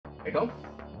There you go.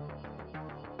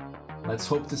 Let's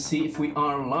hope to see if we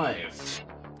are live.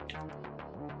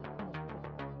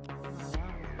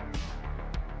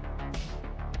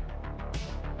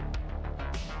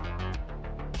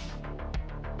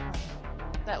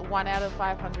 That 1 out of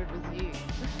 500 was you.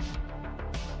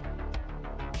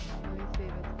 Let me see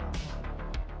this one.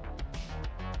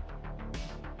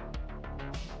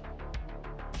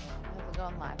 Hasn't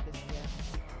gone live this year.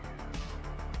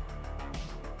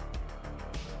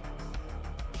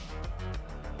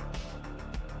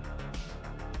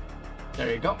 There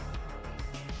you go.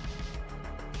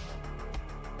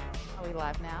 Are we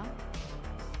live now?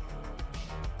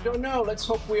 Don't know. Let's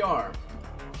hope we are.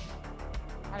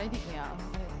 I don't think we are. I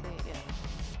don't see it yet.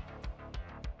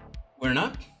 We're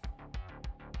not?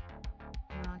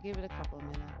 I'll give it a couple of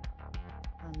minutes.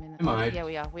 A minute. Am I? Yeah,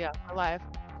 we are. We are. We're live.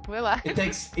 We're live. It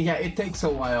takes a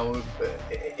while.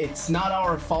 It's not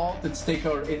our fault.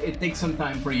 It takes some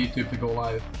time for YouTube to go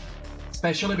live,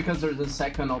 especially because there's a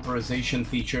second authorization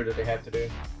feature that they have to do.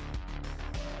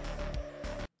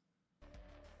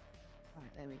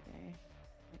 Alright, there we go.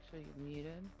 Make sure you're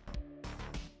muted.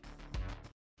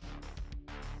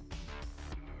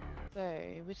 So,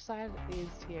 which side is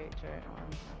THO on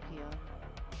up here?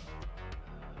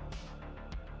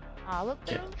 Ah, look,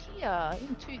 they're all here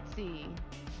in Tootsie.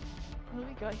 What do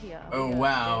we got here? Oh We got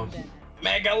wow, Doomsday.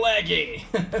 mega laggy.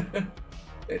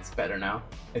 It's better now.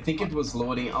 I think it was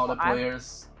loading all the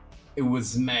players. It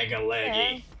was mega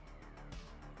laggy.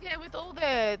 Yeah, with all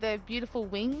their beautiful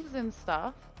wings and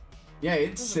stuff. Yeah,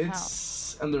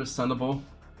 it's understandable.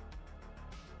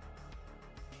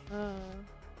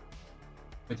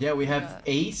 But yeah, we have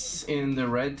Ace in the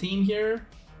red team here,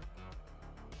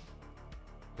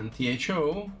 and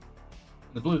THO,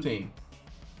 the blue team.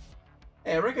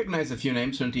 Hey, I recognize a few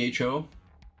names from THO.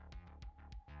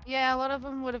 Yeah, a lot of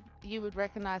them you would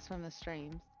recognize from the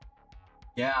streams.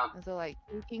 Yeah. There's all like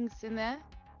Kings in there.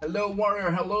 Hello,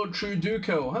 Warrior. Hello, True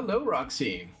Duco. Hello,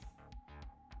 Roxy.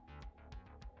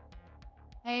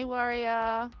 Hey,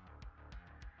 Warrior.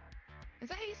 Is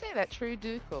that how you say that? True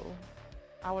Ducal?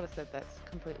 I would have said that's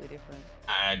completely different.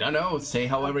 I don't know. Say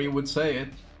however you would say it.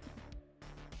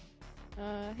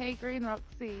 Hey, Green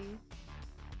Roxy.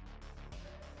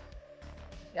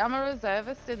 Yeah, I'm a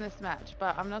reservist in this match,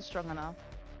 but I'm not strong enough.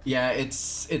 Yeah,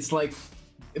 it's like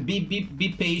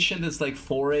be patient. It's like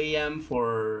 4 a.m.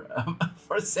 for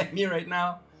Sammy right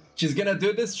now. She's gonna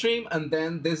do this stream, and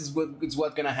then this is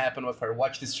what's gonna happen with her.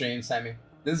 Watch the stream, Sammy.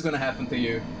 This is gonna happen to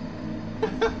you.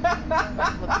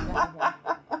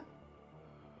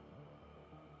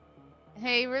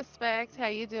 Hey, Respect, how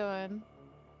you doing?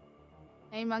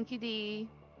 Hey, Monkey D.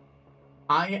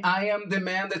 I am the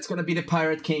man that's gonna be the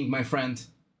Pirate King, my friend.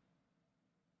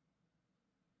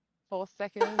 4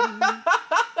 seconds.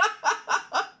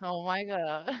 Oh my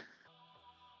god.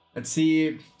 Let's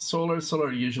see.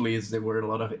 Solar usually is where a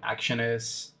lot of action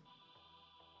is.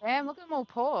 Damn, look at them all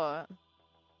poor.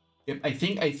 Yep, I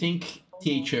think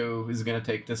THO is gonna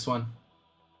take this one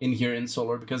in here in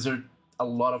Solar because there are a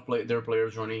lot of their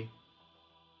players running.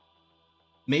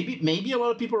 Maybe a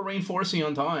lot of people are reinforcing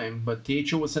on time, but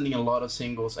THO was sending a lot of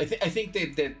singles. I think they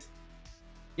did.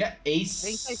 Yeah, Ace. I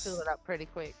think they filled it up pretty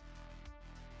quick.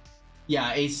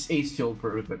 Yeah, Ace filled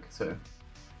pretty quick. So.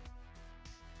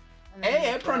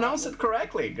 Hey, I pronounced it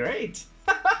correctly. Great.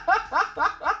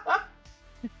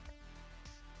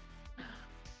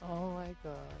 Oh my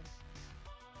god.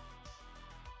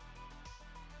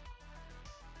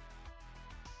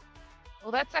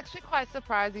 Well, that's actually quite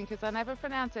surprising because I never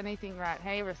pronounce anything right.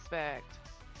 Hey, Respect.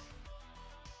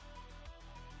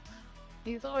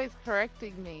 He's always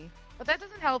correcting me. But that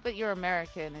doesn't help that you're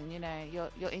American and, you know,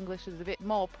 your English is a bit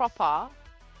more proper.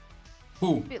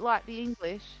 Who? A bit like the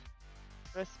English.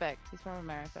 Respect. He's from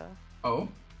America. Oh.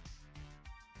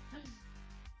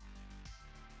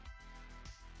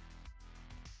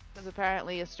 Because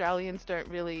apparently Australians don't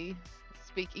really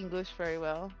speak English very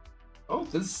well. Oh,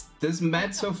 this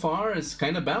match so far is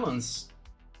kind of balanced.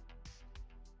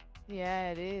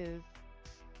 Yeah, it is.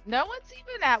 No one's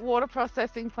even at water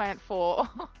processing plant 4.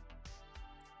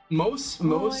 Most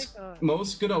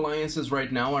good alliances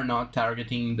right now are not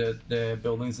targeting the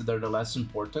buildings that are the less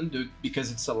important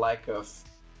because it's a lack of.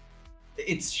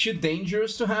 It's too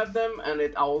dangerous to have them, and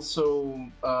it also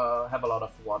have a lot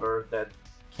of water that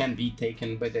can be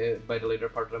taken by the later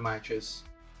part of the matches.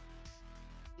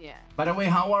 Yeah. By the way,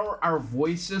 how are our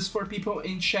voices for people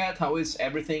in chat? How is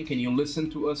everything? Can you listen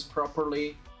to us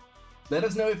properly? Let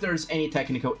us know if there's any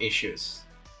technical issues.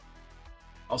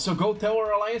 Also, go tell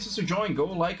our alliances to join. Go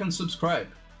like and subscribe.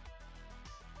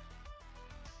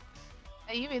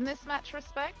 Are you in this match,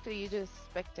 Respect, or are you just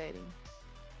spectating?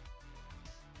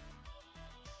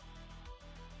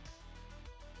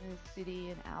 There's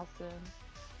City and Alson.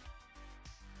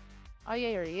 Oh yeah,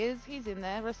 here he is. He's in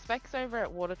there. Respect's over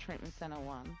at Water Treatment Center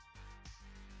 1.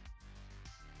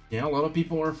 Yeah, a lot of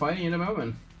people are fighting at the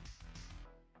moment.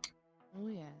 Oh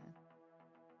yeah.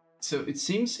 So it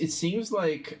seems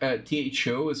like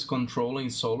THO is controlling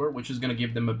solar, which is gonna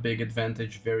give them a big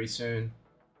advantage very soon.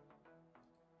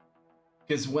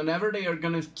 Because whenever they are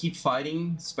gonna keep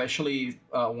fighting, especially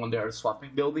when they are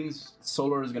swapping buildings,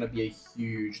 solar is gonna be a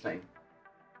huge thing.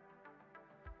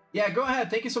 Yeah, go ahead.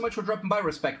 Thank you so much for dropping by,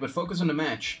 Respect, but focus on the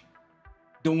match.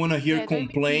 Don't want to hear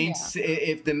complaints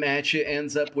if the match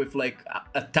ends up with like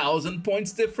 1,000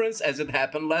 points difference, as it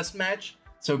happened last match.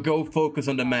 So go focus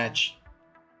on the match.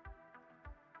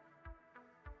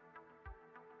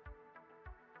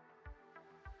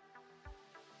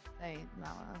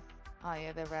 Oh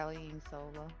yeah, they're rallying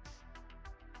solar.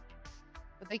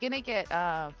 But they're gonna get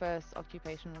first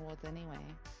occupation awards anyway.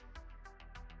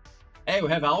 Hey, we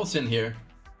have Alson here.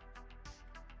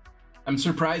 I'm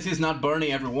surprised he's not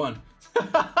burning everyone.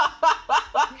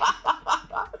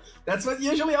 That's what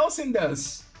usually Alson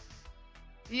does.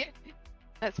 Yeah,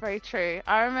 that's very true.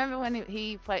 I remember when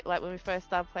he played, like when we first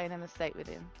started playing in the state with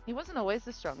him. He wasn't always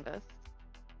the strongest,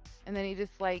 and then he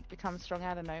just like becomes strong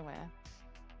out of nowhere.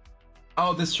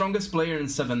 Oh, the strongest player in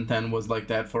 710 was like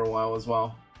that for a while as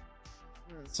well.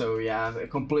 So yeah, I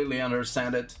completely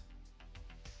understand it.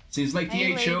 Seems like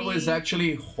THO is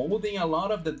actually holding a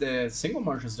lot of the single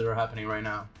marches that are happening right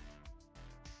now.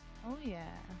 Oh yeah.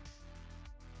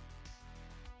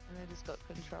 And they just got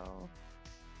control.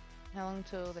 How long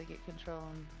till they get control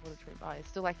on water treatment? Oh, it's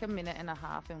still like 1.5 minutes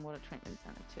in water treatment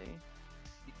center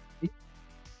 2.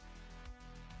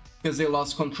 Because they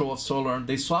lost control of solar.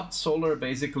 They swapped solar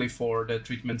basically for the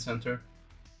treatment center.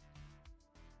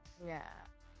 Yeah.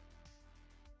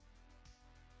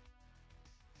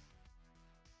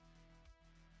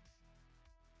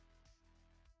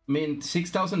 I mean,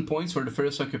 6,000 points for the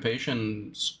first occupation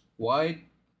is quite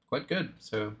good.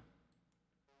 So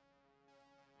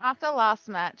after last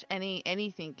match,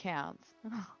 anything counts.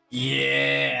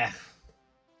 Yeah.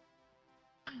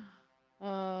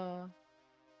 So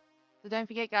don't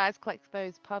forget, guys, collect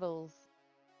those puddles.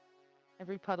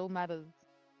 Every puddle matters.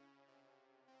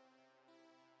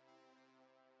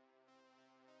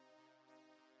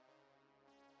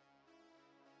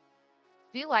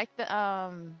 Do you like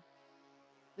the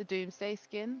Doomsday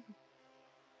skin?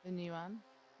 The new one?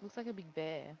 Looks like a big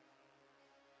bear.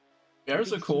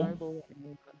 Bears are cool.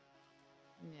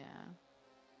 Yeah.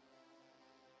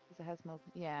 Because it has more.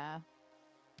 Yeah.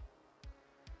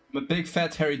 I'm a big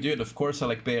fat hairy dude, of course I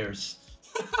like bears.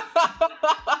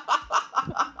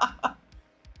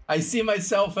 I see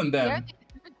myself in them.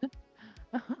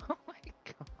 Oh my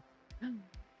god.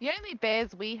 The only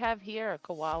bears we have here are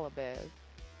koala bears.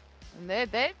 And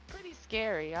they're pretty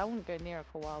scary. I wouldn't go near a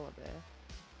koala bear.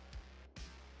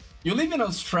 You live in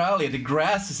Australia, the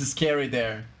grass is scary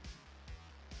there.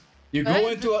 You go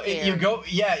into you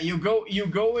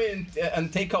go in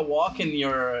and take a walk in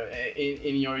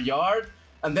your yard,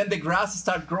 and then the grass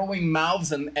start growing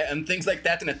mouths and things like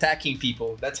that and attacking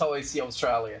people. That's how I see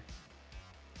Australia.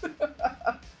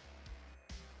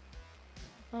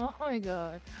 Oh my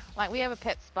god. Like, we have a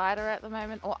pet spider at the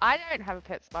moment. Or I don't have a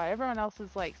pet spider. Everyone else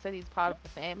has like said he's part of the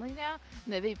family now.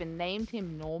 And they've even named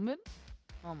him Norman.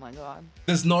 Oh my god.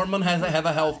 Does Norman have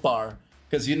a health bar?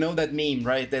 Because you know that meme,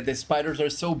 right? That the spiders are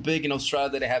so big in Australia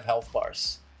that they have health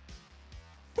bars.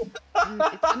 It's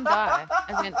gonna die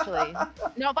eventually.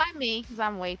 Not by me, because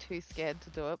I'm way too scared to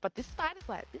do it. But this spider's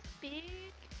like this big.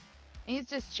 And he's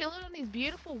just chilling on his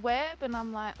beautiful web, and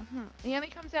I'm like, he only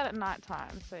comes out at night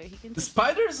time, so he can. The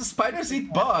spiders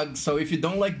eat bugs, so if you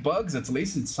don't like bugs, at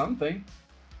least it's something.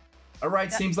 All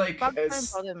right, seems like bugs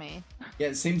don't bother me. Yeah,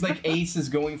 it seems like Ace is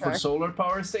going for solar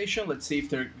power station. Let's see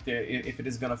if if it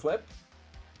is gonna flip.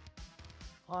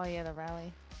 Oh yeah, the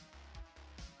rally.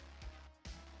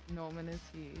 Norman is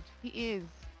huge. He is.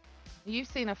 You've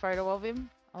seen a photo of him?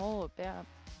 Oh, about.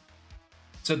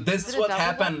 So this is what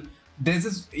happened. This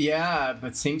is, yeah,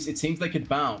 but it seems like it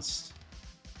bounced.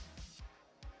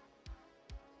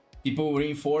 People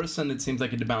reinforce and it seems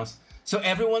like it bounced. So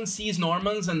everyone sees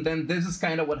Normans, and then this is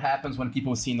kind of what happens when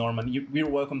people see Norman. You're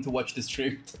welcome to watch the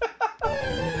stream.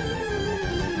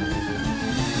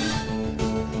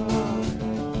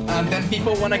 And then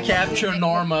people want to capture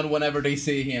Norman whenever they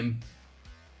see him.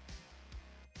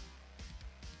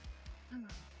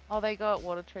 Oh, they got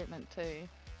water treatment too.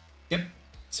 Yep.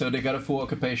 So they got a full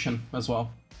occupation as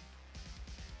well.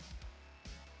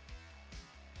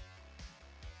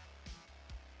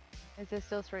 Is there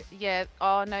still 3? Yeah.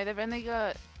 Oh no, they've only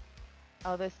got.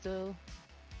 Oh, they're still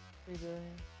 3 billion.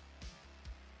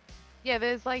 Yeah,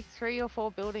 there's like 3 or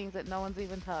 4 buildings that no one's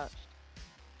even touched.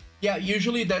 Yeah,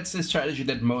 usually that's the strategy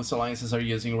that most alliances are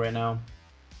using right now.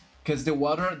 Because the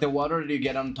water that you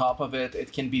get on top of it,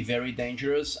 it can be very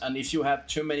dangerous, and if you have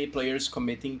too many players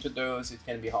committing to those, it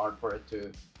can be hard for it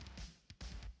to...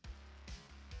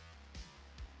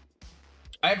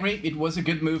 I agree, it was a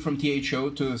good move from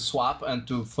THO to swap and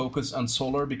to focus on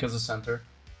solar because of center.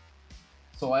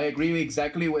 So I agree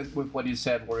exactly with what you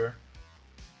said, Warrior.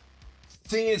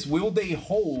 Thing is, will they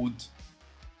hold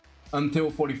until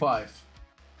 45?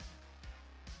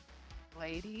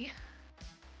 Lady.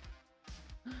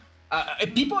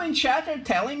 People in chat are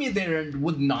telling me they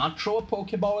would not throw a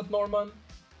Pokeball at Norman.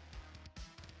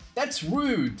 That's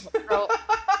rude.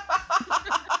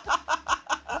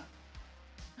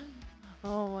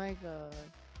 Oh my god.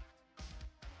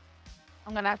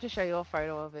 I'm gonna have to show you a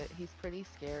photo of it. He's pretty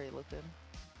scary looking.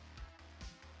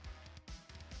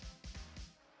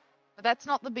 But that's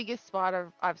not the biggest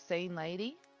spider I've seen,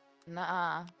 lady.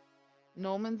 Nah.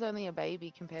 Norman's only a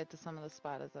baby compared to some of the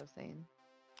spiders I've seen.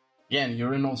 Again,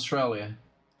 you're in Australia.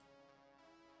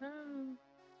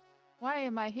 Why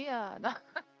am I here?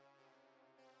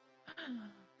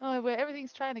 Oh, where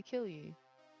everything's trying to kill you.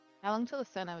 How long till the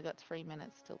center? We got 3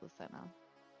 minutes till the center.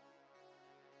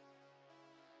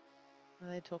 What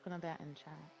are they talking about in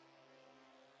chat?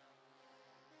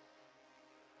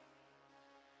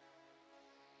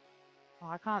 Oh,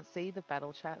 I can't see the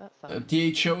battle chat. That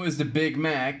sucks. THO is the Big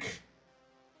Mac.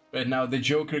 Right now, the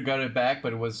Joker got it back,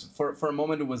 but it was for a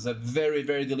moment it was a very,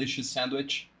 very delicious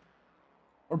sandwich.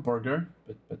 Or burger,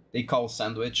 but they call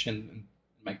sandwich in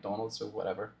McDonald's or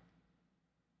whatever.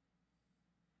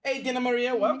 Hey, Dina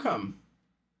Maria, welcome.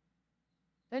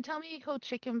 Don't tell me you call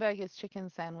chicken burgers chicken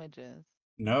sandwiches.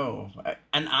 No,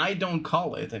 and I don't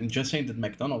call it. I'm just saying that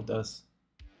McDonald's does.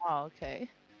 Oh, okay.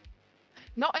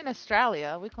 Not in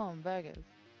Australia. We call them burgers.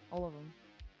 All of them.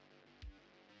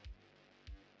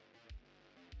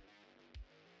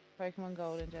 Pokemon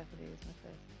Gold in Japanese, my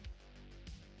first.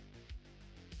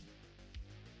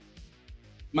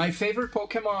 My favorite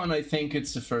Pokemon, I think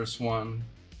it's the first one.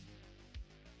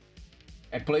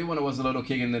 I played when I was a little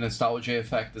kid, and the nostalgia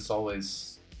effect is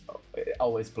always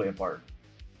play a part.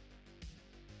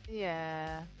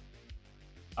 Yeah.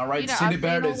 All right, you know,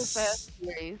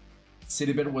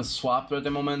 Citybird was swapped at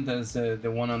the moment as the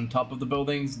one on top of the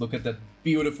buildings. Look at that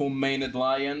beautiful maned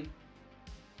lion.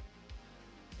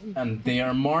 And they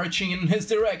are marching in his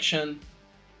direction.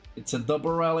 It's a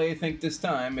double rally, I think, this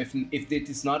time. If it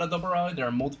is not a double rally, there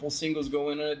are multiple singles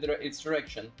going in its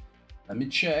direction. Let me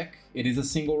check. It is a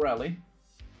single rally.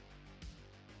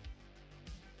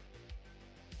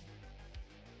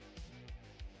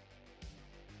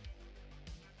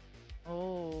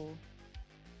 Oh.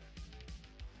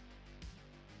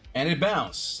 And it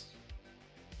bounced.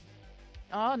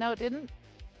 Oh, no, it didn't.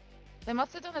 They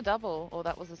must have done a double, or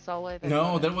that was a solo.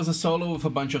 No, there was a solo with a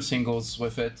bunch of singles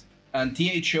with it. And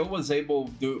THO was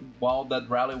able, while that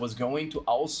rally was going, to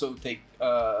also take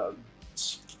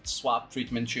swap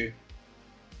treatment too.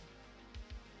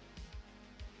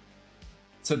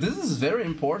 So this is very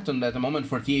important at the moment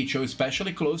for THO,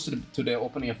 especially close to the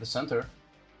opening of the center.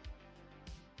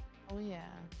 Oh yeah.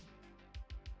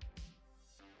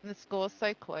 And the score's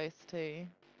so close too.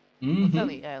 Mm-hmm. It's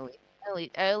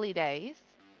only early days.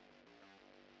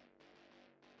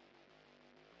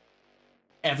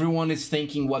 Everyone is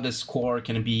thinking what the score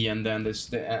can be, and then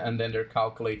they're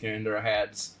calculating in their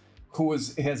heads who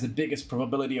has the biggest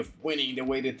probability of winning the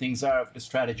way that things are, with the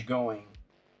strategy going.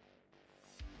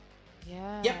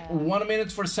 Yeah. Yep, 1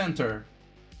 minute for center.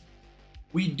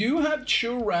 We do have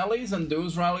 2 rallies, and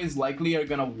those rallies likely are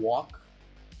gonna walk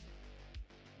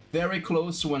very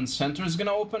close to when center is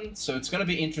gonna open, so it's gonna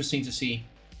be interesting to see,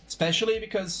 especially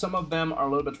because some of them are a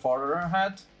little bit farther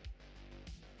ahead.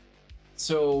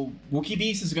 So Wookiee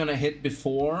Beast is gonna hit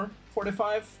before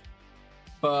 45,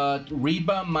 but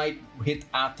Reba might hit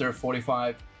after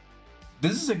 45.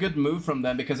 This is a good move from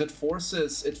them because it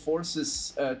forces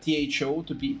THO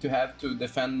to have to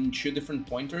defend 2 different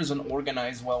pointers and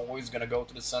organize well who is gonna go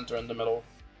to the center and the middle.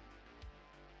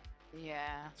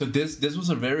 Yeah. So this was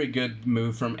a very good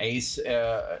move from Ace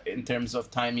in terms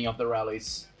of timing of the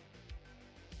rallies.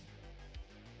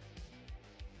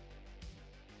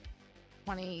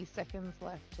 20 seconds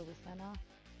left till the center.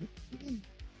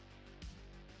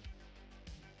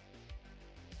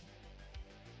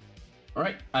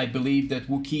 Alright, I believe that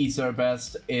Wookiee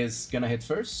Zarbest is gonna hit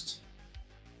first.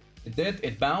 It did,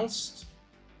 it bounced.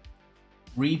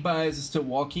 Reba is still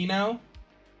walking now.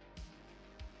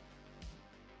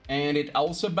 And it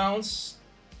also bounced.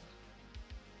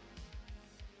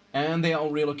 And they all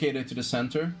relocated to the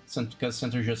center, because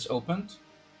center just opened.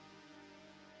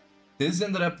 This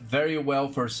ended up very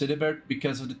well for Sittibert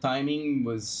because of the timing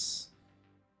was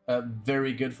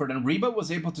very good for them. Reba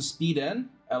was able to speed in.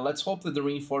 Let's hope that the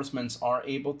reinforcements are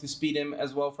able to speed in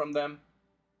as well from them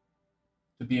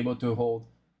to be able to hold.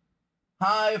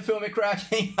 Hi, Filmic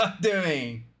Cracking, how you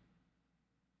doing?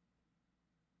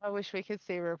 I wish we could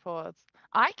see reports.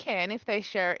 I can if they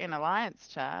share it in Alliance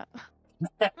chat.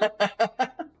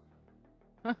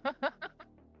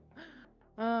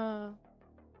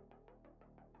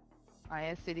 Oh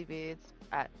yeah, City Beard's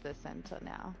at the center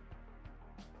now.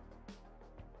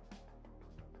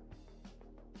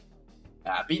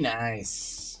 That'd be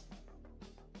nice.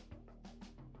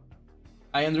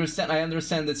 I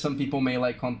understand that some people may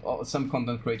like some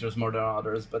content creators more than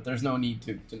others, but there's no need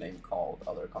to name call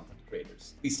other content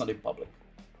creators, at least not in public.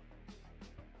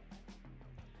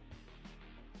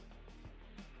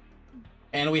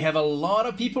 And we have a lot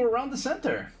of people around the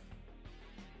center.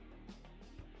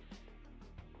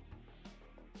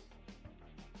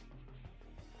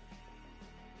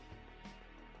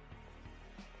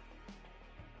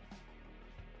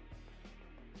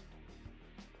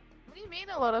 What do you mean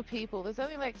a lot of people? There's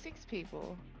only like 6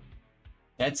 people.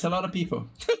 That's a lot of people.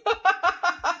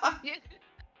 Yeah.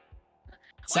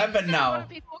 7 now. A lot of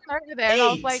people over there, and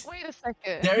I was like, wait a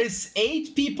second. There is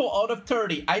 8 people out of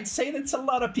 30. I'd say that's a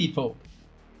lot of people.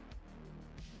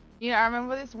 You know, I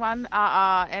remember this one,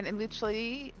 and it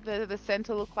literally, the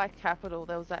center looked like Capitol.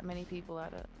 There was that many people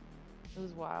at it. It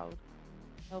was wild.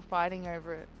 They were fighting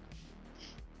over it.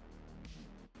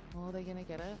 Oh, are they gonna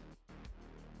get it?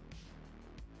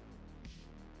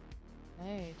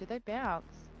 Hey, did they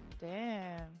bounce?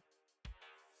 Damn.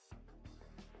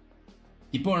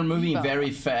 People are moving very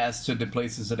fast to the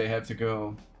places that they have to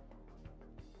go.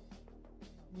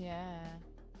 Yeah.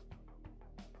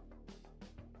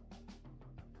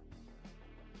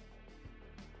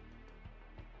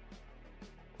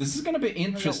 This is gonna be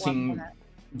interesting.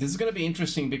 This is gonna be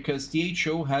interesting because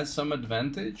THO has some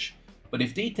advantage, but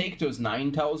if they take those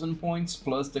 9,000 points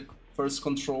plus the first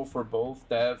control for both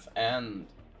dev and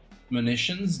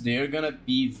munitions, they're gonna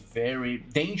be very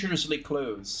dangerously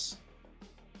close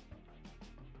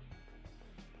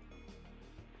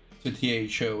to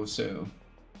THO. So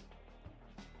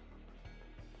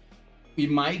we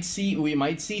might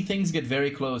see things get very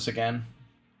close again.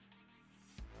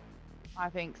 I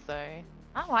think so.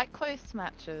 I like close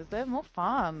matches. They're more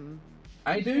fun.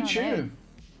 I do too.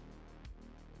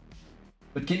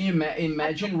 But can you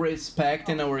imagine respect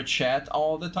in our chat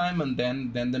all the time and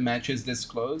then the match is this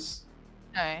close?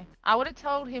 No. I would have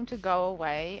told him to go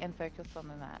away and focus on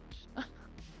the match.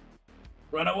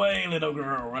 Run away, little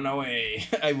girl, run away.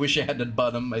 I wish I had that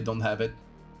bottom. I don't have it.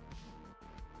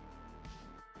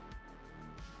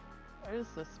 Where is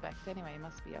the spec? Anyway, he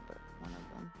must be up at one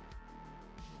of them.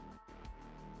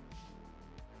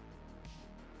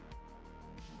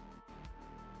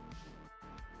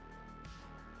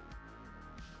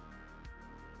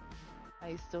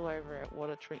 He's still over at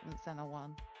Water Treatment Center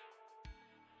 1.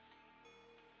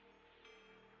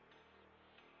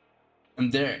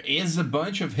 And there is a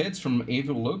bunch of hits from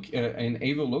Evil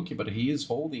Loki, but he is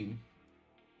holding.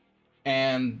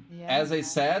 And as I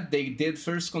said, they did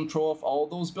first control of all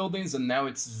those buildings, and now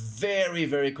it's very,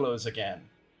 very close again.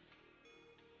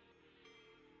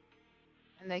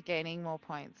 And they're gaining more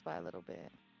points by a little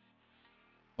bit.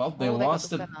 Well, they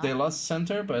lost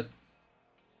center, but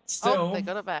still. Oh, they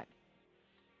got it back.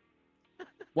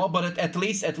 Well, but at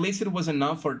least it was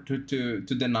enough to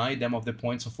deny them of the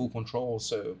points of full control,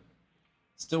 so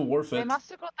still worth it. They must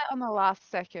have got that on the last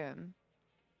second.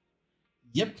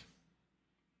 Yep.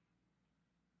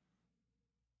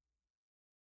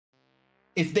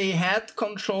 If they had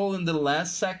control in the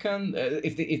last second,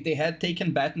 if they had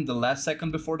taken bat in the last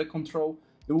second before the control,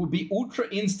 it would be ultra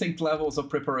instinct levels of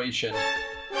preparation.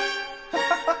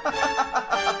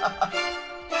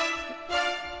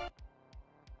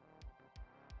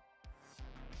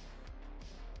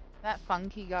 That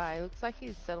funky guy, looks like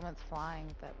his settlement's flying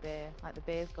with that bear. Like the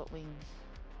bear's got wings.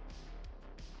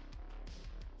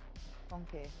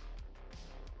 Funky. Looks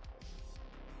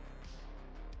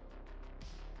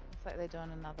like they're doing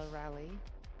another rally.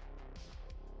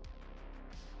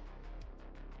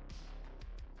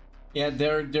 Yeah,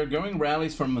 they're going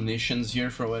rallies for munitions here,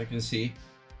 from what I can see.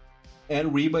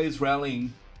 And Reba is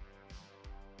rallying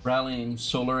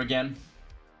solar again.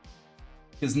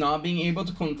 Because not being able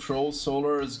to control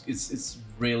solar is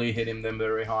really hitting them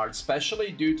very hard,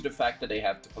 especially due to the fact that they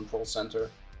have to control center.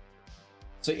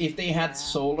 So if they had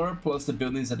solar plus the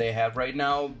buildings that they have right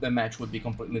now, the match would be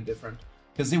completely different.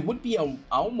 Because they would be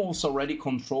almost already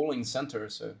controlling center,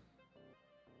 so...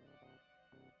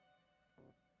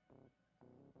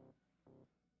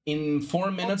 In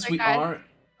 4 minutes Also, we guys, are.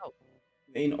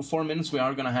 In 4 minutes we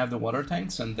are gonna have the water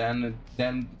tanks, and then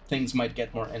things might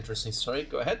get more interesting. Sorry,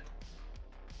 go ahead.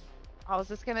 I was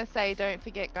just gonna say, don't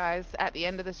forget, guys, at the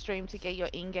end of the stream to get your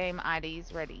in-game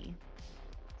IDs ready,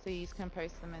 so you can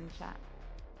post them in chat.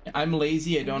 I'm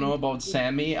lazy. I don't know about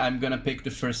Sammy. I'm gonna pick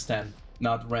the first 10,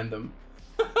 not random.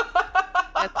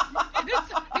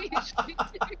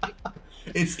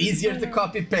 It's easier to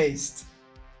copy paste.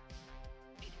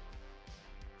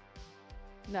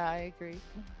 No, I agree.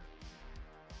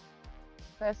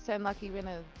 First 10 lucky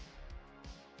winners.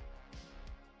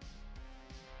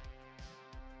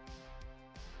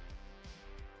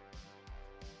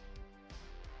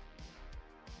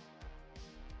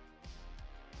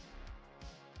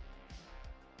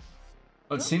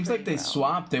 Well, it seems like they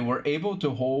swapped. They were able to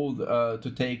hold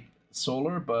to take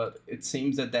solar, but it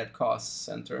seems that costs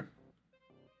center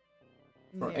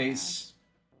for Ace.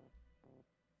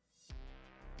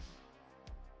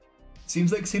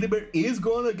 Seems like City Bear is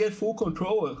gonna get full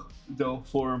control though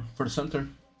for center.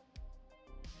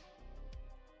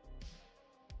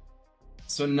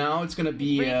 So now it's gonna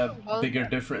be a bigger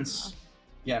difference.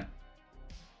 Yeah.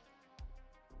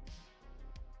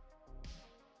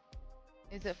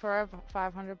 Is it for a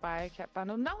 500 BioCat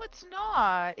bundle? No, it's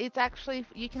not. It's actually,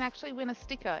 you can actually win a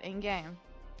sticker in game.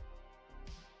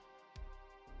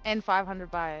 And 500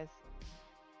 bios.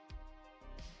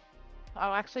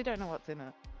 I actually don't know what's in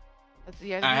it. It's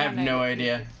the only I have no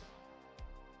idea.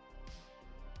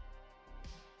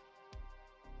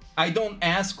 I don't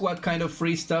ask what kind of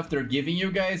free stuff they're giving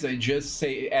you guys. I just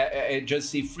say, I just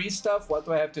see free stuff. What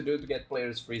do I have to do to get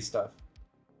players free stuff?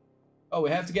 Oh, we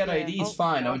have to get IDs.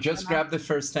 Fine, I'll just grab the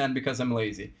first 10 because I'm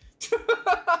lazy.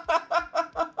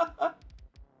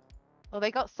 Well,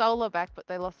 they got solar back, but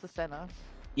they lost the center.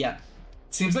 Yeah.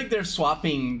 Seems like they're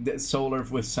swapping the solar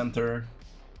with center.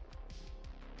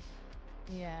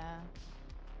 Yeah.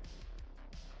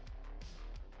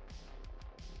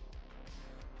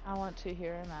 I want 2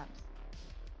 hero maps.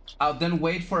 I'll then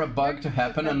wait for a bug to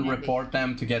happen and report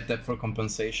them to get that for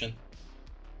compensation.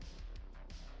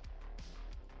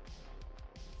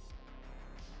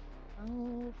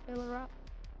 Oh, fill her up.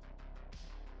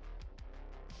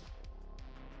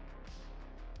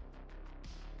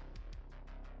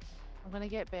 I'm gonna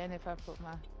get banned if I put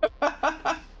my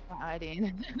ID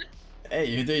in. Hey,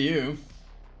 you do you.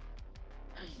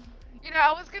 You know,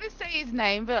 I was gonna say his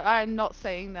name, but I'm not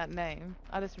saying that name.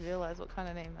 I just realized what kind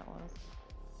of name that was.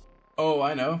 Oh,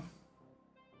 I know.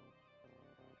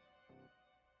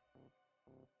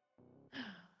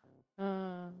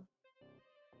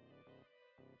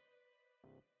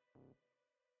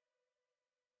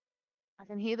 I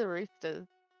can hear the roosters.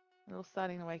 They're all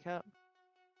starting to wake up.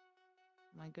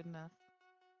 My goodness.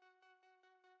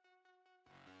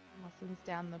 Muscles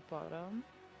down the bottom.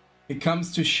 It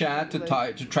comes to chat to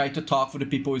try to talk with the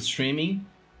people who's streaming.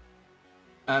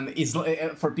 And it's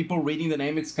for people reading the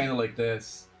name, it's kind of like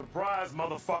this. Surprise,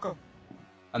 motherfucker.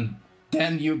 And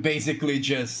then you basically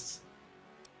just...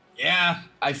 Yeah,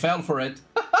 I fell for it.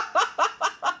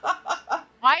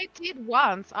 I did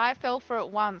once. I fell for it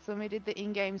once when we did the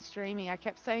in-game streaming. I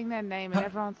kept saying their name and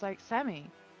everyone's like, Sammy.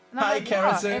 And I was like,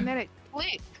 what? And then it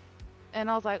clicked. And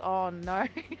I was like, oh no,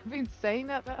 I've been saying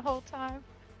that whole time.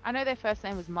 I know their first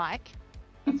name was Mike.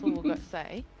 That's all we've got to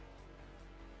say.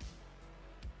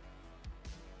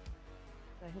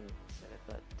 So who's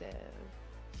got Dev?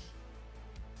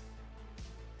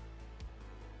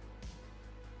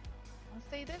 I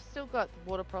see they've still got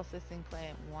water processing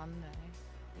plant 1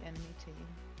 though, the enemy team.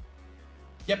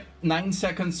 Yep, 9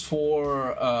 seconds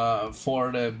for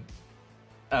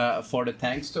the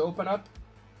tanks to open up.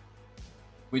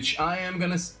 Which I am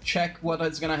gonna check what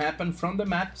is gonna happen from the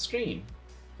map screen.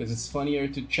 Because it's funnier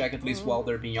to check at least while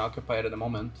they're being occupied at the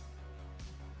moment.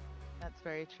 That's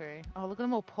very true. Oh, look at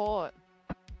them all port.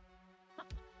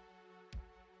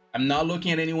 I'm not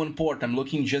looking at any one port. I'm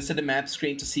looking just at the map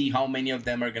screen to see how many of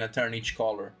them are gonna turn each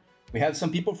color. We have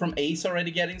some people from Ace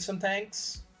already getting some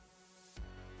tanks.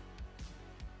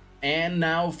 And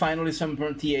now finally some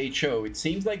from THO. It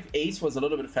seems like Ace was a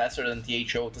little bit faster than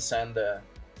THO to send the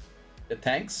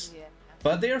tanks. Yeah.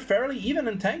 But they are fairly even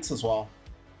in tanks as well.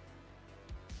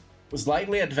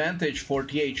 Slightly advantage for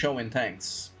THO in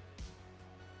tanks.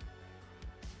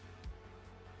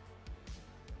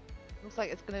 Looks like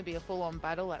it's going to be a full-on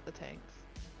battle at the tanks.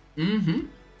 Mm-hmm.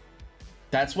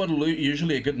 That's what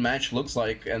usually a good match looks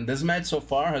like, and this match so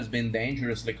far has been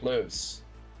dangerously close.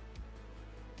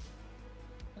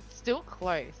 It's still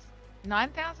close.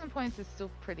 9,000 points is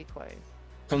still pretty close.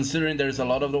 Considering there's a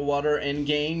lot of the water in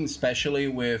game, especially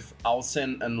with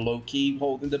Alcin and Loki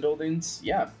holding the buildings,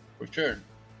 yeah, for sure.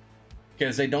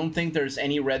 Because I don't think there's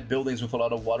any red buildings with a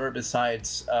lot of water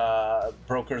besides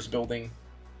Broker's building.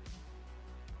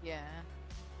 Yeah.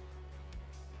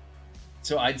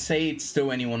 So I'd say it's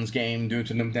still anyone's game due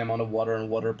to the amount of water and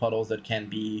water puddles that can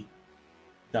be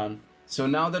done. So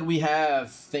now that we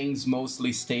have things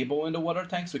mostly stable in the water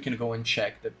tanks, we can go and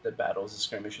check the battles and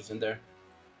skirmishes in there.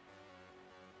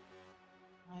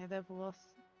 Oh, they've lost.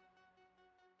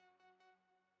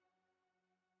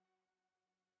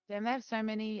 Damn, they have so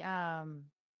many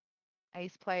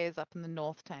ace players up in the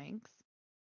north tanks.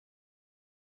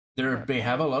 They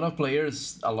have a lot of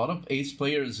players, a lot of ace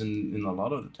players in a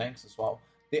lot of the tanks as well.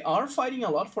 They are fighting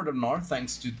a lot for the north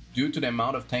tanks due to the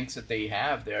amount of tanks that they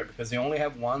have there, because they only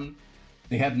have one.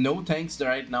 They have no tanks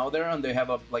right now there, and they have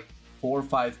like 4 or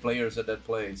 5 players at that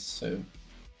place. So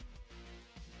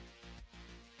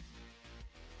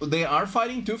they are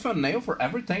fighting tooth and nail for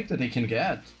every tank that they can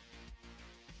get.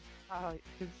 Oh, you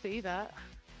can see that.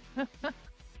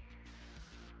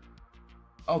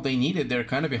 Oh, they need it. They're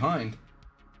kind of behind.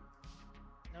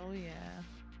 Oh yeah.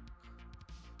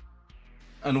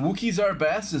 And Wookiees are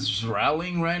best is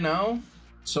rallying right now.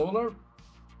 Solar.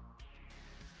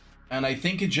 And I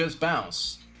think it just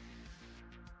bounced.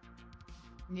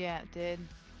 Yeah, it did.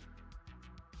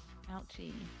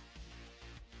 Ouchie.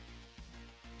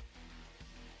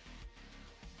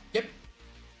 Yep.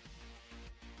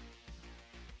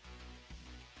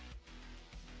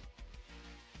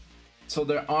 So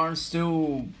there are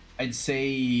still, I'd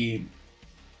say,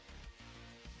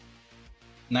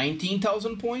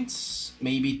 19,000 points,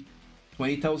 maybe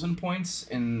 20,000 points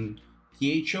in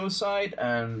THO side,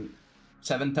 and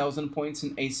 7,000 points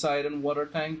in ace side and water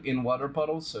tank in water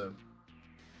puddle. So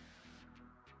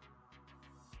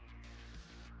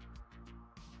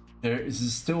there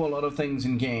is still a lot of things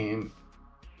in game.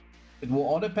 It will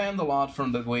all depend a lot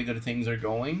from the way that things are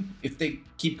going. If they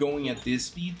keep going at this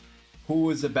speed,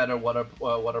 who is a better water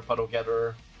puddle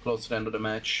getter close to the end of the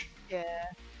match?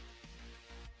 Yeah.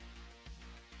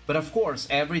 But of course,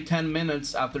 every 10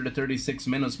 minutes after the 36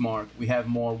 minutes mark, we have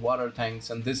more water tanks,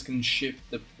 and this can shift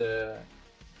the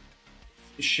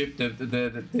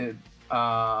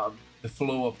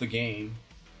flow of the game.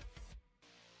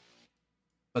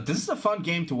 But this is a fun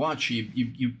game to watch.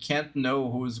 You can't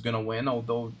know who's gonna win,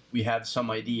 although we have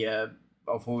some idea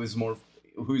of who is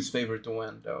favored to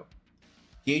win. Though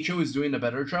THO is doing a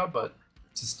better job, but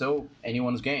it's still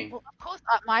anyone's game. Well, of course,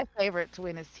 my favorite to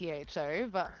win is THO,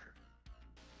 but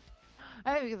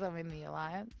I think because I'm in the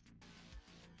alliance.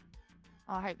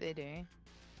 I hope they do.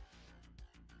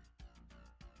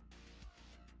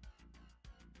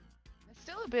 There's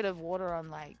still a bit of water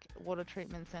on like water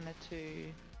treatment center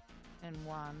 2 and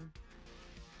 1.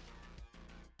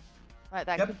 Like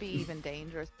that could be even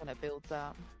dangerous when it builds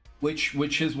up.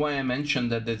 Which is why I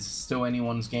mentioned that it's still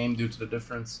anyone's game due to the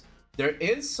difference. There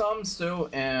is some still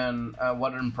in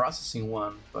water and processing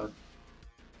 1, but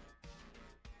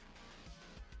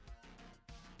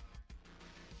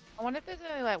I wonder if there's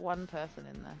only like one person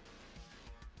in there.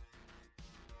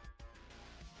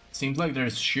 Seems like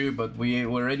there's Shu, but we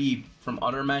already, from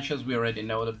other matches, we already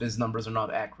know that these numbers are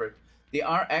not accurate. They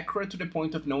are accurate to the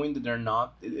point of knowing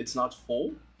that it's not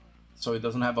full, so it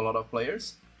doesn't have a lot of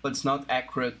players, but it's not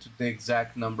accurate to the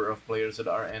exact number of players that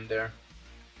are in there.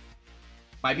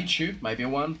 Might be 2, might be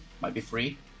 1, might be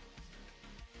 3.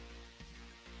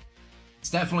 It's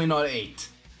definitely not 8.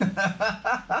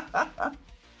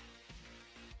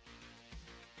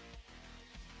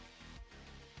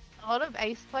 A lot of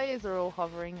ace players are all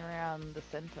hovering around the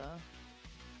center.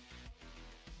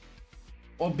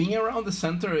 Well, being around the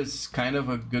center is kind of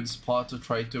a good spot to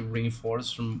try to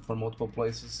reinforce from multiple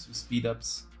places to speed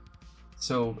ups.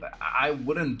 So I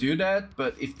wouldn't do that,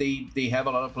 but if they have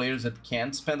a lot of players that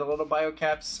can't spend a lot of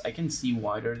biocaps, I can see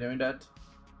why they're doing that.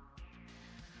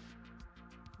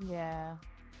 Yeah,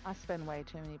 I spend way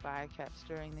too many biocaps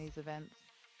during these events.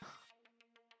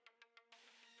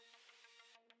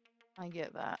 I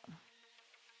get that.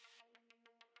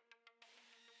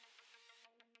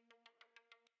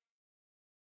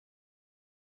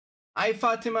 Hi,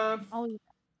 Fatima. Oh, yeah.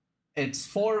 It's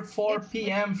 4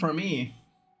 p.m. for me.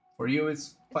 For you,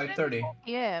 it's 5:30. 4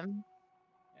 p.m.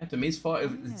 Yeah, to me, it's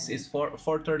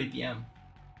 4:30 p.m.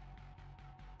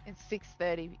 It's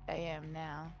 6:30 a.m.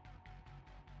 now.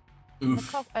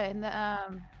 Oof. And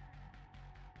the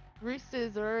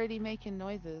roosters are already making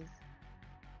noises.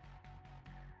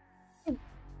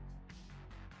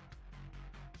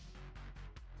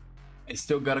 I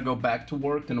still gotta go back to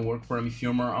work and work for a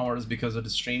few more hours because of the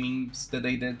streamings that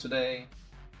they did today.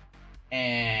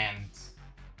 And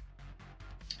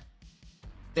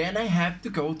then I have to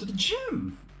go to the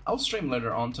gym. I'll stream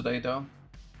later on today though.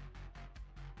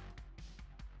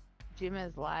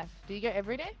 gymmer's life? Do you go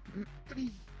every day?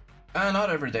 Not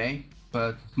every day,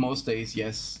 but most days,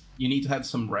 yes. You need to have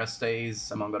some rest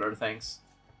days, among other things.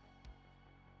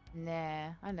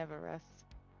 Nah, I never rest.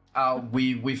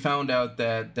 We found out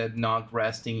that not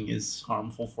resting is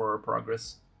harmful for our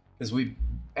progress, because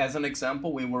as an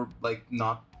example, we were like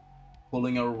not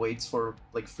pulling our weights for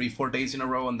like 3-4 days in a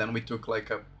row, and then we took like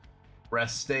a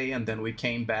rest day, and then we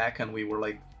came back and we were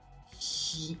like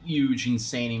huge,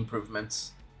 insane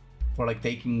improvements for like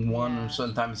taking 1 or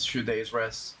sometimes 2 days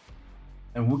rest.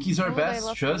 And Wookiees are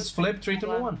best. Just flip 3 to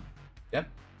 1. Yep.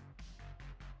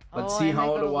 Let's see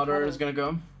how the water is gonna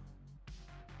go.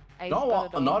 No,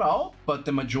 not all, but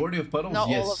the majority of puddles, not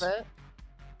yes. All of it.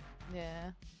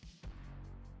 Yeah.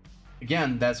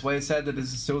 Again, that's why I said that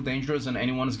this is so dangerous in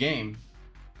anyone's game.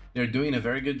 They're doing a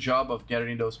very good job of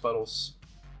getting those puddles.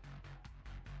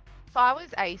 If I was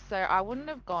Acer, I wouldn't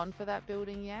have gone for that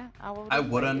building yet. I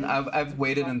wouldn't. I've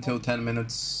waited until 10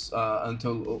 minutes,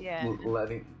 until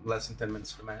letting less than 10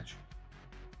 minutes to the match.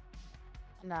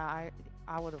 No, I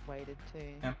would have waited too.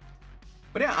 Yeah.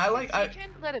 But yeah, I can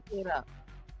let it build up.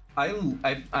 I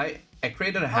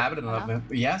created a habit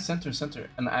of center,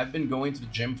 and I've been going to the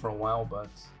gym for a while, but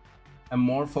I'm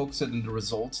more focused on the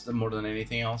results more than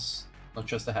anything else, not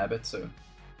just a habit. So,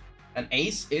 and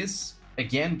Ace is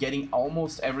again getting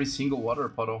almost every single water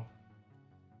puddle.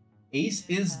 Ace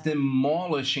is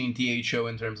demolishing THO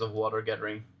in terms of water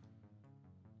gathering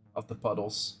of the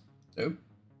puddles. So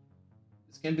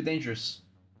this can be dangerous.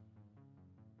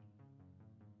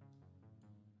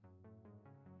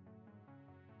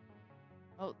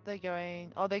 Oh, they're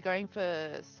going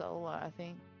for solar, I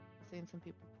think. I've seen some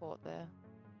people port there.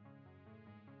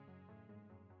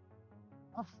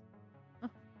 Oh.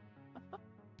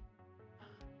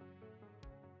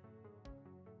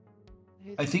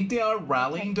 I think they are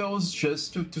rallying those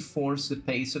just to force the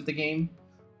pace of the game.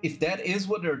 If that is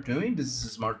what they're doing, this is a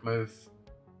smart move.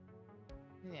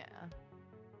 Yeah.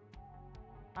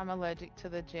 I'm allergic to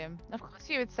the gym. Of course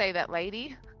you would say that,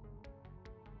 lady.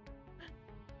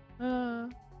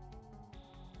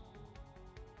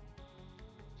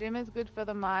 Gym is good for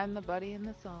the mind, the body, and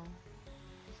the soul.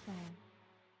 Just saying.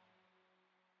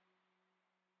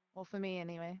 Well, for me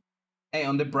anyway. Hey,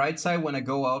 on the bright side, when I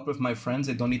go out with my friends,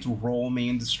 they don't need to roll me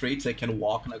in the streets. I can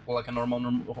walk like a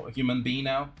normal human being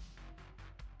now.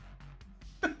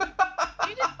 You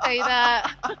just say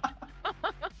that.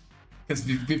 Because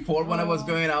before, when I was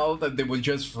going out, they would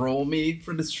just roll me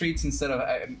through the streets instead of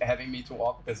having me to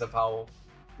walk because of how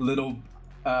little,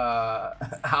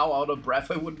 how out of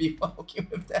breath I would be walking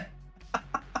with that.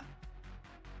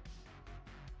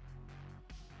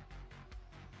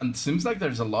 And it seems like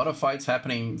there's a lot of fights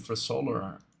happening for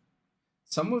solar.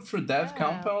 Some were through Dev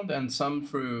Compound and some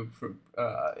through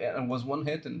and was one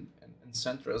hit in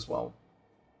center as well.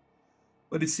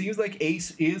 But it seems like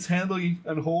Ace is handling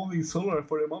and holding solar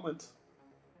for the moment.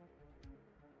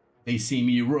 They see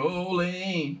me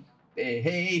rolling, they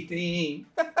hating.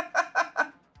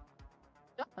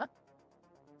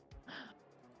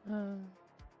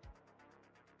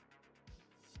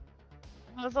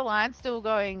 How's the line still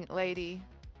going, lady?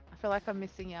 I feel like I'm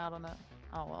missing out on it.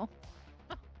 Oh well.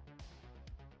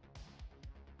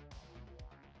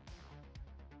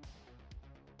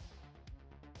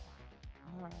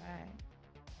 Alright.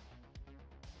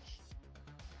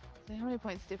 So how many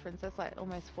points difference? That's like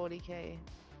almost 40k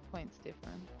points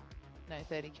different. No,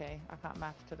 30k. I can't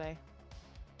math today.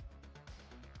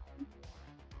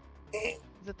 Is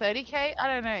it 30k? I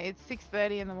don't know. It's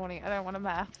 6:30 in the morning. I don't want to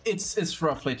math. It's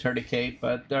roughly 30k,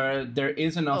 but there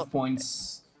is enough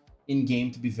points in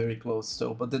game to be very close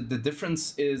still. But the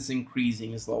difference is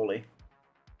increasing slowly.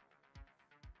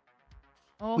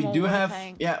 Oh, we do have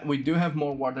we do have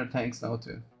more water tanks now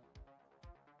too.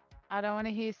 I don't want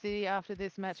to hear City after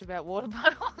this match about water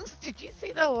bottles. Did you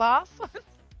see the last one?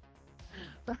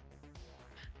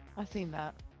 I seen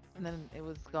that, and then it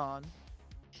was gone.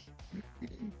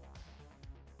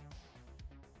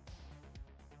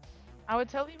 I would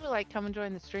tell people like come and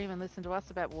join the stream and listen to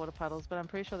us about water puddles, but I'm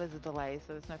pretty sure there's a delay,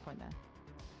 so there's no point there.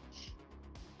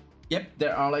 Yep,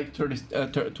 there are like 20 to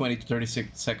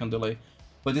 36-second delay,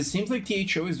 but it seems like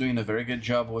THO is doing a very good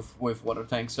job with water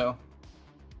tanks, though.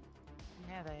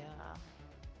 Yeah, they are.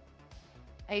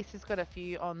 Ace has got a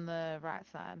few on the right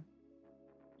side.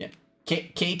 Yeah,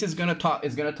 Kate is gonna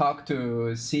talk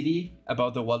to CD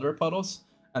about the water puddles,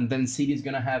 and then CD is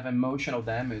gonna have emotional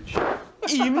damage.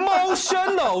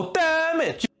 Emotional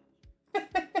damage.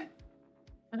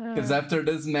 Because after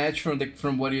this match,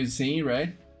 from what you've seen,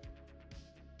 right?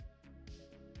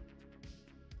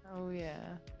 Oh yeah.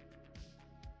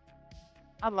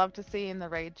 I'd love to see in the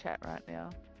raid chat right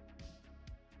now.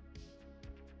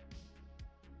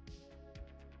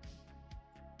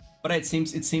 But it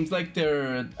seems like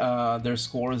their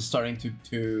score is starting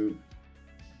to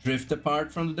drift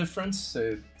apart from the difference. So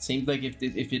it seems like if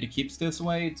it keeps this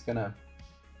way, it's gonna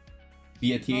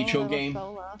be a THO game.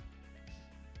 Solar.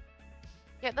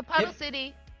 Get the puddle, Yep.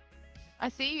 City. I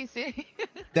see you, City.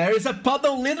 There is a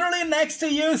puddle literally next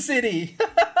to you, City.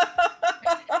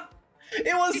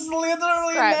 It was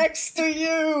literally next to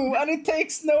you, and it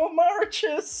takes no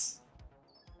marches.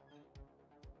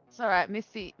 It's alright,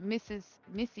 Mrs.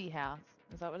 Missy House.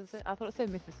 Is that what it said? I thought it said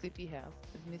Mississippi House.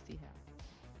 It's Missy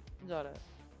House. Got it.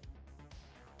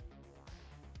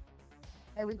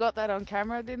 Hey, we got that on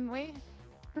camera, didn't we?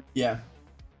 Yeah.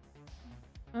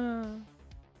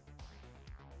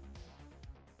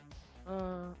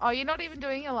 Oh, you're not even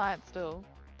doing your light still.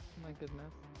 Oh my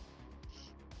goodness.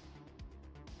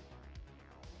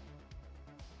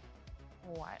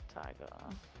 White tiger.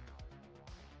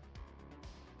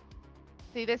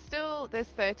 See, there's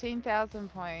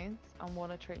 13,000 points on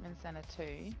Water Treatment Center 2.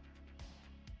 There's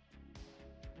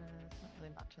not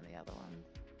really much on the other ones.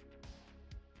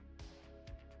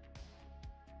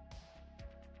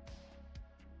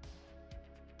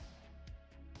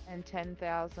 And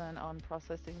 10,000 on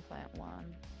Processing Plant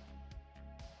 1.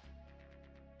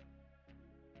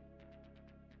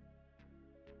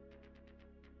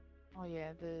 Oh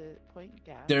yeah, the point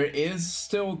gap. There is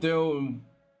still though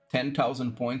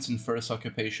 10,000 points in first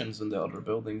occupations in the other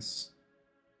buildings.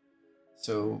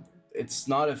 So it's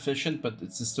not efficient, but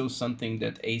it's still something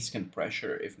that Ace can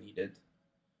pressure if needed.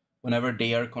 Whenever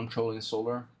they are controlling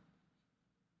solar.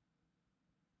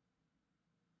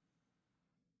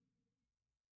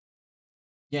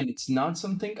 Again, it's not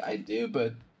something I do,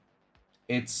 but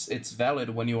it's valid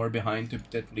when you are behind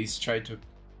to at least try to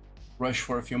rush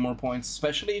for a few more points,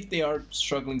 especially if they are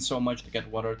struggling so much to get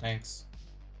water tanks.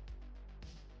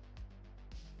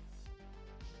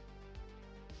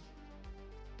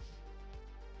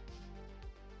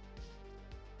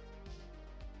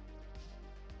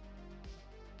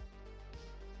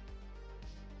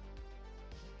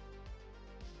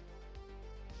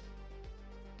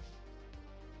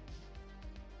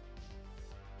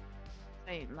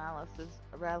 St. Malice is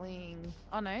rallying.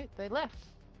 Oh no, they left.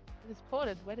 It was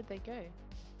ported. Where did they go?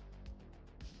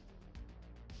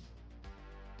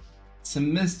 It's a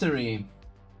mystery.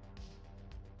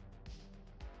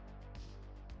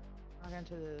 I'll go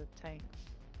into the tank.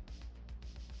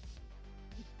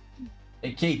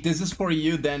 Hey Kate, this is for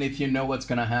you then if you know what's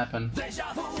gonna happen.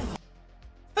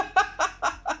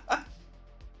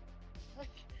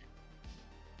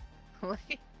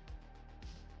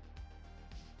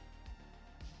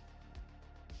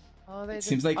 Oh, it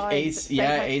seems like Ace,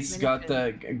 yeah, Ace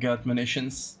got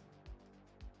munitions.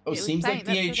 Oh, seems like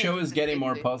THO is getting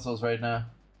more puzzles right now.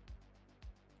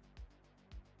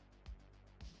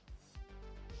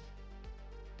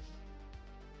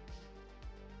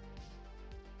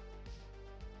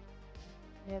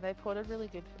 Yeah, they ported really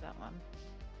good for that one.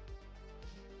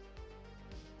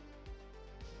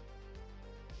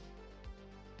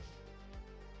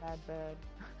 Bad bird.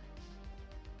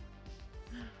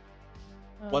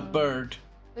 What bird?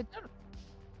 They don't...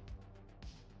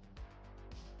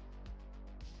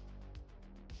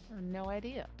 I have no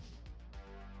idea.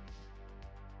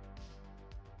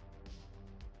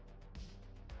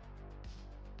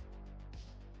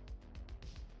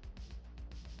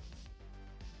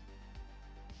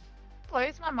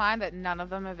 Blows my mind that none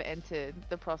of them have entered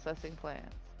the processing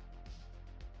plants.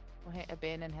 Or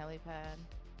abandoned helipad.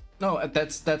 No,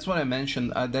 that's what I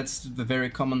mentioned. That's the very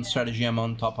common strategy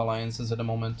among top alliances at the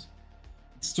moment.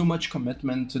 It's too much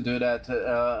commitment to do that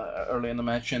early in the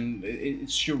match, and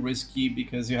it's too risky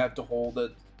because you have to hold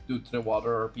it due to the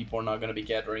water, or people are not going to be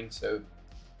gathering. So.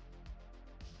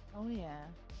 Oh yeah.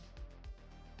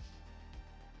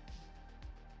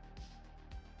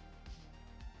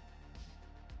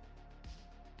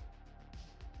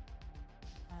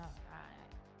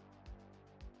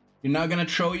 You're not gonna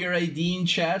throw your ID in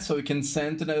chat so we can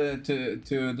send to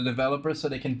the developer so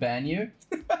they can ban you?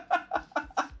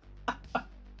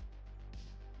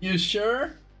 You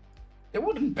sure? They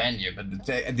wouldn't ban you, but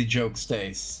the joke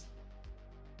stays.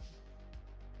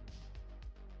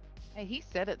 Hey, he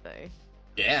said it though.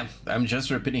 Yeah, I'm just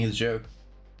repeating his joke.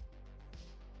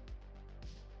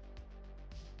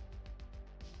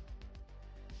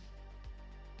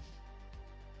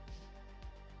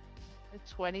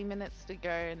 It's 20 minutes to go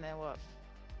and they're what?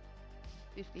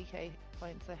 50k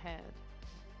points ahead.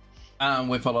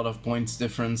 With a lot of points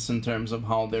difference in terms of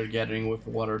how they're getting with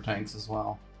water tanks as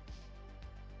well.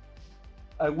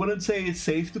 I wouldn't say it's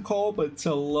safe to call, but it's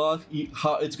a lot.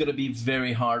 It's gonna be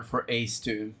very hard for Ace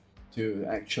to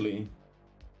actually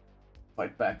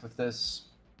fight back with this.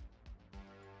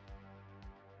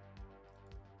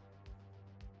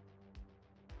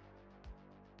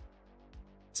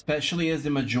 especially as the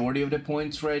majority of the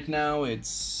points right now,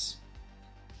 it's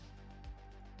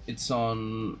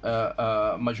on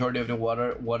majority of the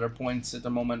water points at the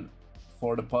moment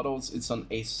for the puddles. It's on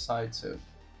Ace side, so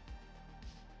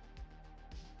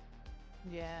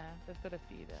Yeah, they've got a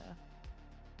few there.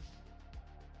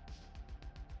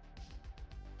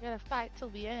 We gotta fight till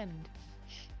the end.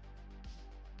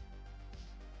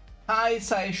 Hi,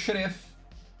 Sai Shrif.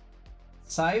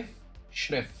 Saif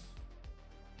Shrif.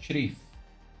 Shrif.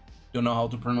 Don't know how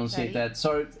to pronounce that.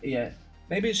 Sorry, yeah.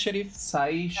 Maybe it's Sharif.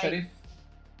 Sai Sharif.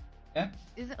 Yeah.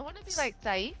 Wouldn't it be like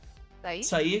Saif? Saif?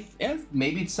 Saif, yeah.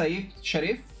 Maybe it's Saif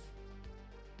Sharif.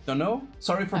 Don't know.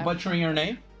 Sorry for butchering your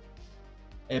name.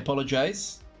 I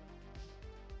apologize.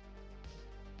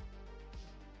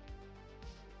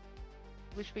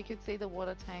 Wish we could see the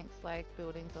water tanks like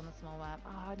buildings on the small map.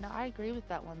 Oh no, I agree with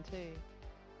that one too.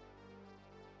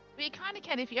 But you kind of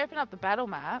can if you open up the battle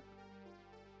map.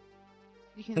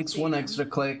 You can Takes see one them. extra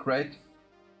click, right?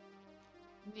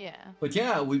 Yeah. But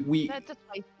yeah, we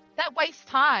that wastes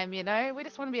time, you know. We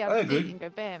just want to be able to sit and go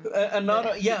bam. And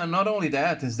not only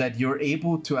that is that you're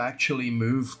able to actually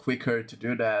move quicker to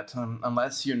do that,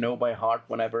 unless you know by heart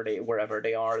wherever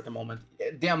they are at the moment.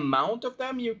 The amount of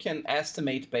them you can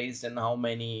estimate based on how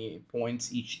many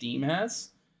points each team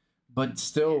has, but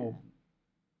still,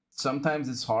 sometimes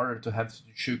it's harder to have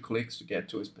 2 clicks to get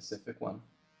to a specific one.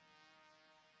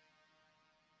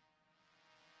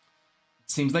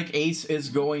 Seems like Ace is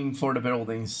going for the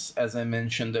buildings. As I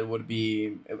mentioned, it would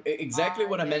be exactly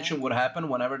what I mentioned would happen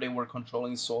whenever they were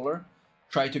controlling solar.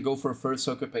 Try to go for first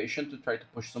occupation to try to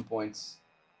push some points.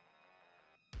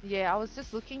 Yeah, I was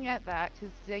just looking at that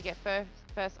because they get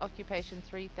first occupation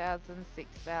 3,000,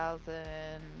 6,000.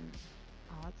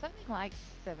 Oh, it's something like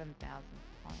 7,000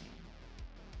 points.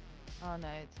 Oh no,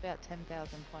 it's about 10,000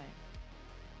 points.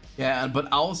 Yeah, but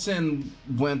Alcin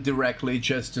went directly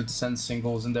just to send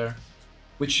singles in there.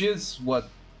 Which is what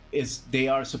they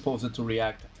are supposed to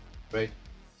react, right?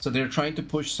 So they're trying to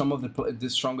push some of the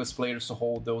strongest players to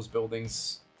hold those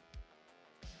buildings.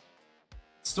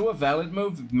 Still a valid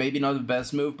move, maybe not the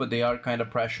best move, but they are kind of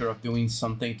pressure of doing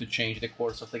something to change the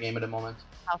course of the game at the moment.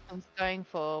 Alpham's going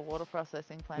for water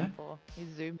processing plant 4. He's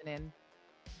zooming in.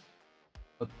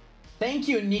 But thank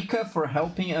you, Nika, for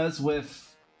helping us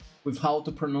with how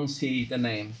to pronunciate the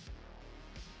name.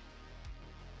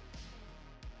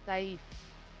 Saif.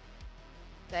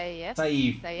 Saif.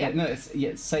 Saif. Yeah, no, it's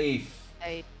Saif.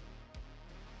 Saif.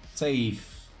 Saif.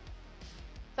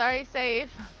 Sorry, Saif.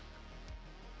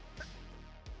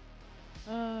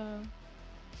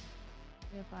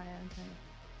 If I am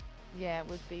yeah, it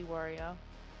would be warrior.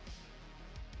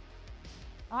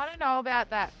 I don't know about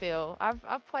that, Phil.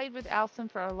 I've played with Alson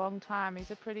for a long time.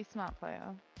 He's a pretty smart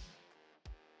player.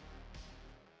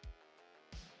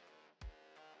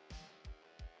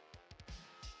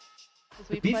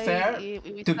 To be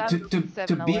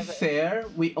fair,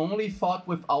 we only fought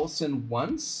with Alcin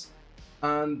once,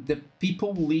 and the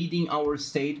people leading our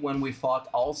state when we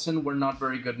fought Alcin were not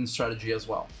very good in strategy as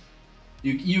well.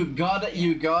 You gotta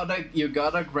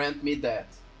grant me that.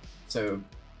 So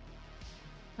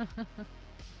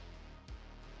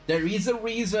there is a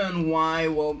reason why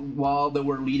while they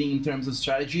were leading in terms of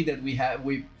strategy that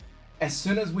as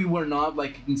soon as we were not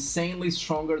like insanely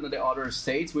stronger than the other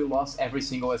states, we lost every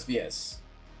single SVS.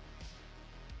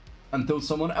 Until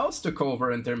someone else took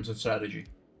over in terms of strategy.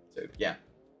 So, yeah.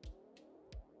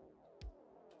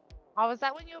 Oh, was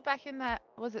that when you were back in that,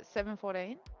 was it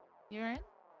 714 you were in?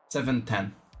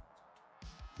 710.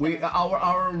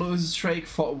 Our lose streak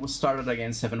started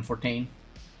against 714.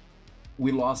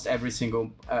 We lost every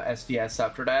single SVS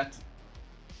after that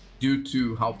due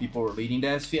to how people were leading the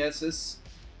SVSs.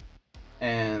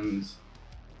 And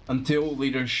until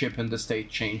leadership in the state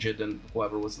changed it and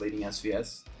whoever was leading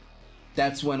SVS,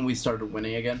 that's when we started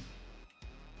winning again.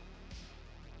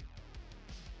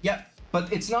 Yeah,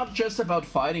 but it's not just about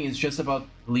fighting, it's just about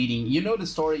leading. You know the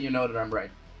story, you know that I'm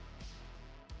right.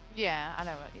 Yeah, I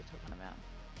know what you're talking about.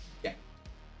 Yeah.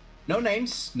 No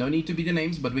names, no need to be the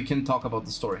names, but we can talk about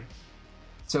the story.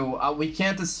 So we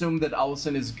can't assume that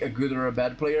Alcin is a good or a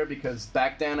bad player, because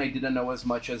back then I didn't know as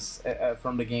much as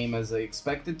from the game as I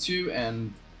expected to,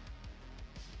 and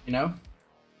you know.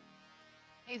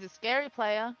 He's a scary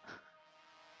player.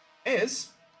 Is.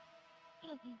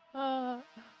 I've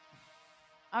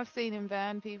seen him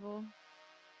ban people.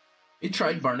 He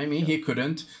tried burning me, he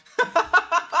couldn't.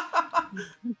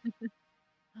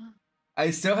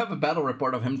 I still have a battle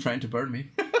report of him trying to burn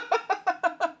me.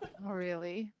 Oh,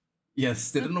 really?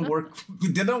 Yes, didn't work.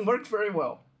 Didn't work very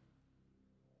well.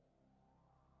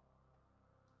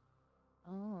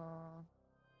 Oh,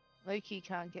 Loki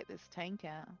can't get this tank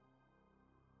out.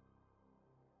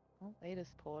 They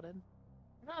just ported.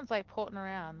 Everyone's like porting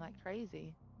around like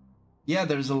crazy. Yeah,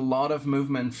 there's a lot of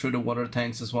movement through the water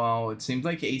tanks as well. It seems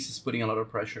like Ace is putting a lot of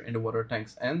pressure in the water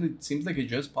tanks, and it seems like it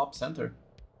just popped center.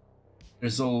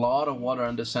 There's a lot of water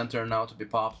in the center now to be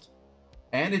popped.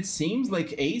 And it seems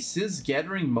like Ace is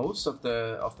gathering most of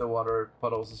the water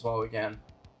puddles as well again.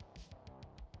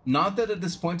 Not that at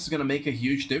this point it's gonna make a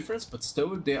huge difference, but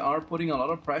still they are putting a lot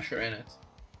of pressure in it.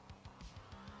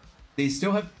 They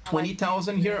still have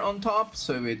 20,000 here on top,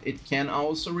 so it can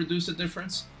also reduce the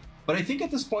difference. But I think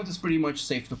at this point it's pretty much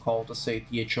safe to call to say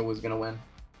THO is gonna win.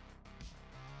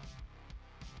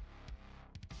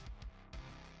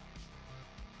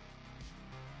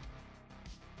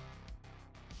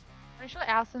 Pretty sure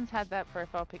Alson's had that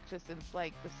profile picture since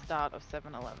like the start of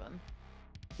 7-Eleven.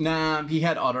 Nah, he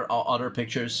had other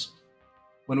pictures.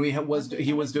 When he was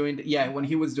doing the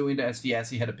SDS,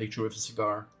 he had a picture with a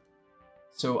cigar.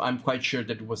 So I'm quite sure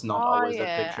that it was not always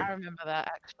that picture. I remember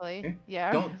that actually. Okay.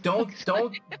 Yeah.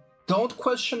 Don't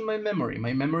question my memory.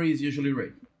 My memory is usually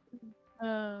right.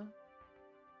 I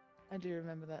do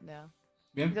remember that now.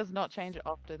 Yeah. He does not change it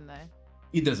often though.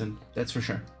 He doesn't. That's for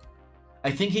sure. I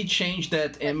think he changed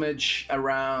that image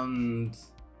around,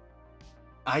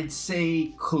 I'd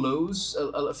say, close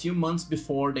a few months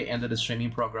before they ended the streaming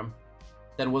program.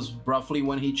 That was roughly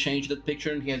when he changed that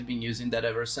picture, and he has been using that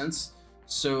ever since.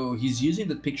 So he's using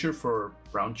that picture for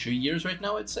around 2 years right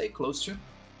now, I'd say, close to.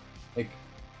 Like,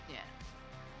 yeah.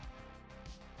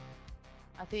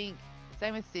 I think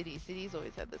same with City. City's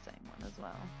always had the same one as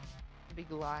well. The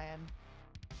big lion.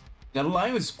 that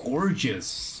lion is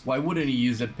gorgeous. Why wouldn't he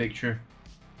use that picture?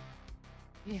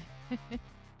 Yeah.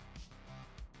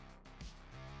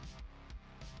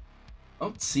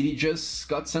 Oh, CD just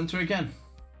got center again.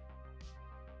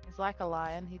 He's like a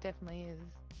lion. He definitely is.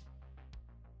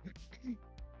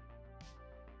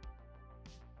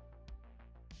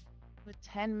 With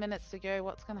 10 minutes to go,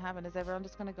 what's going to happen? Is everyone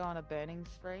just going to go on a burning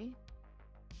spree?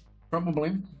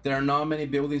 Probably. There are not many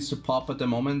buildings to pop at the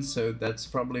moment, so that's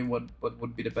probably what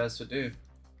would be the best to do.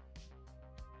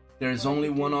 There's only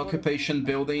one occupation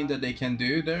building that they can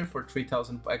do there for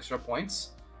 3,000 extra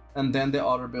points, and then the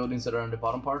other buildings that are on the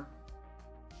bottom part.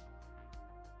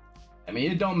 I mean,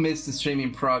 you don't miss the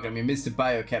streaming program, you miss the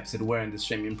biocaps that were in the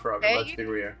streaming program, let's be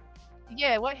real.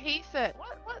 Yeah, what he said.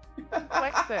 What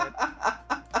Wex said.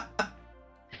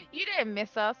 You didn't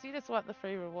miss us, you just want the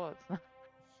free rewards.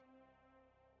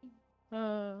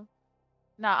 No,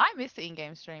 I miss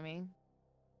in-game streaming.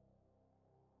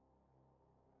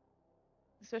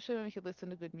 Especially when we could listen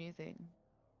to good music.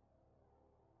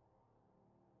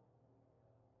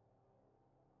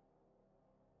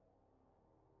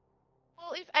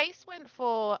 Well, if Ace went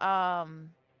for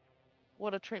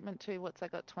water treatment too, what's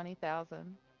that got?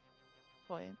 20,000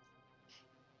 points.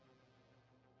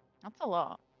 That's a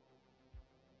lot.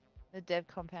 The dev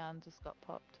compound just got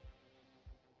popped.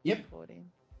 Yep. 40.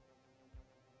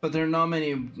 But there's not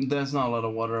a lot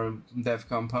of water in dev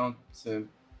compound, so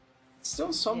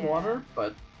still some water,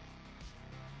 but...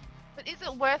 But is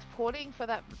it worth porting for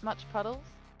that much puddles?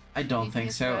 I don't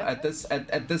think so. At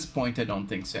this point, I don't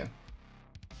think so.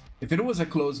 If it was a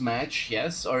close match,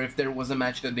 yes, or if there was a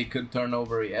match that they could turn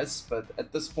over, yes, but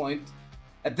at this point,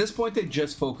 I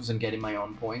just focus on getting my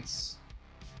own points.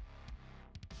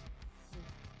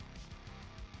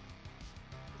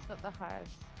 It's got the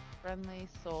highest friendly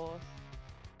Source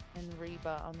and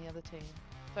Reba on the other team.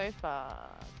 So far,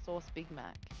 Source Big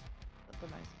Mac got the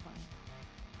most points.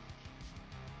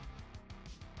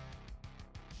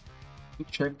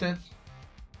 Check that.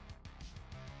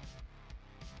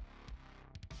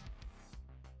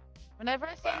 Whenever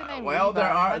I see the name well,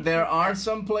 Reba, there are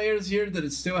some players here that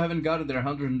still haven't gotten their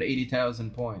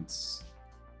 180,000 points.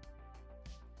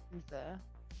 Is there?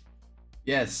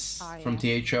 Yes, from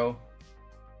THO.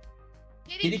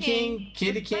 Kitty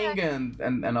King,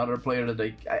 and another player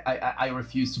that I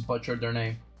refuse to butcher their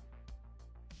name.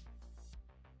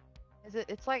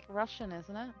 It's like Russian,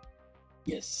 isn't it?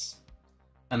 Yes.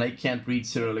 And I can't read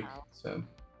Cyrillic, so...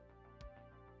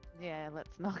 Yeah,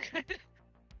 let's not go.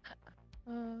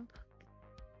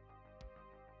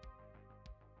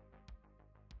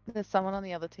 There's someone on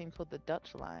the other team called the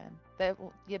Dutch Lion.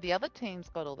 Yeah, the other team's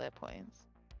got all their points.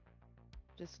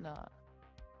 Just not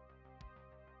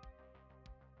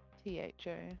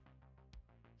THO.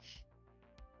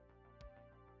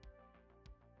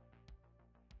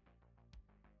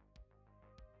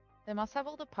 They must have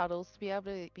all the puddles to be able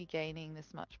to be gaining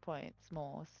this much points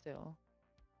more still.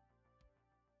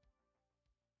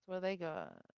 So where they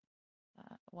got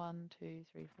 1, 2,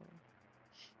 3, 4.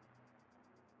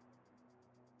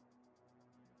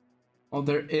 Well,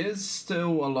 there is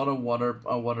still a lot of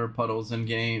water puddles in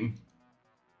game.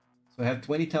 So I have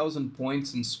 20,000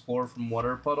 points in score from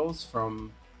water puddles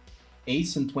from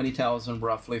Ace and 20,000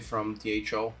 roughly from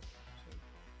THO.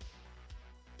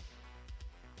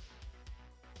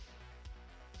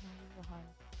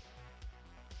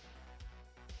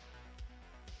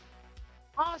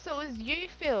 Oh, so it was you,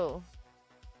 Phil.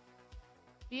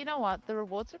 You know what? The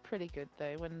rewards are pretty good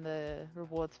though. When the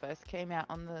rewards first came out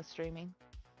on the streaming.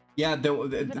 Yeah,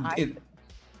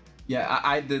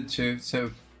 I did too.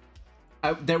 So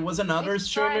there was another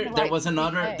streamer. There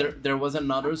was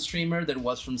another streamer that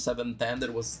was from 710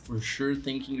 that was for sure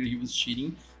thinking that he was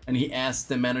cheating, and he asked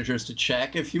the managers to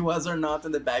check if he was or not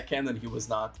in the back end, and he was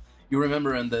not. You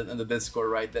remember in the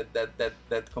Discord, right?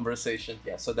 That conversation.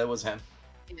 Yeah. So that was him.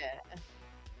 Yeah.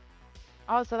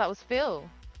 Oh, so that was Phil.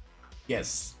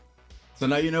 Yes. So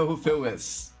now you know who Phil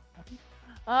is.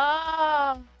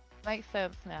 Oh, makes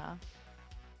sense now.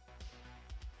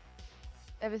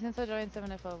 Ever since I joined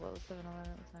 704, well,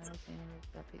 711 at the time, I've seen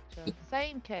that picture.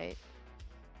 Same, Kate.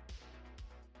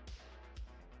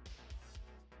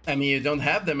 I mean, you don't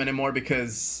have them anymore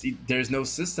because there's no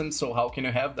system, so how can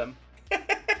you have them?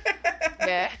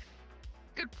 Yeah,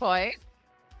 good point.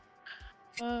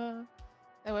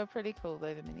 They were pretty cool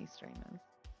though, the mini streamers.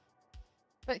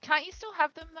 But can't you still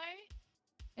have them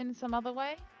though? In some other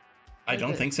way? I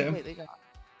don't think so. Gone?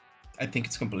 I think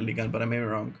it's completely gone, but I may be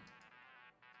wrong.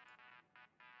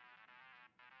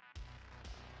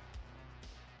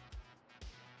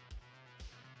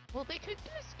 Well, they could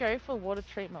just go for water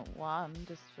treatment 1,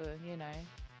 just for, you know.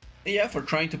 Yeah, for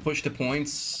trying to push the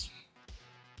points.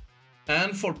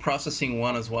 And for processing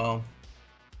 1 as well.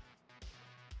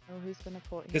 Oh, who's gonna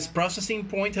port here? This processing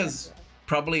point has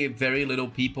probably very little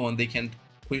people and they can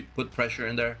put pressure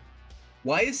in there.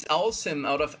 Why is Alcim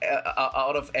out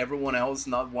of everyone else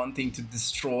not wanting to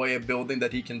destroy a building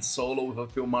that he can solo with a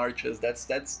few marches? That's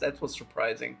what's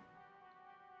surprising.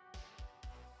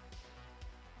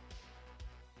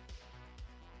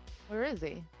 Where is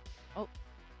he? Oh,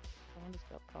 someone just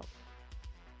got popped.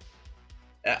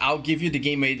 I'll give you the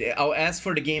game ID. I'll ask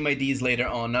for the game IDs later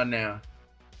on, not now.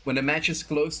 When the match is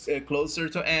closer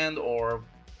to end, or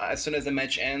as soon as the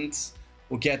match ends,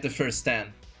 we'll get the first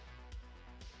 10.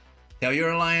 Tell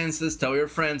your alliances, tell your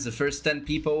friends, the first 10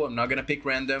 people. I'm not gonna pick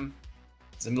random,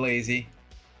 because I'm lazy.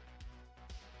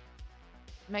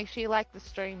 Make sure you like the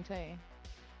stream too.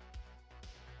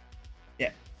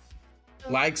 Yeah.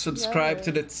 Like, subscribe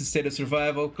to the State of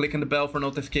Survival, click on the bell for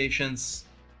notifications.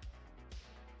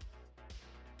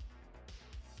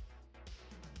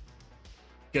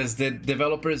 Because the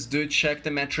developers do check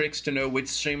the metrics to know which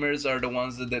streamers are the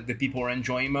ones that the people are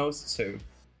enjoying most, so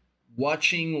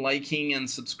watching, liking, and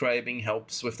subscribing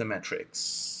helps with the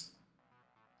metrics.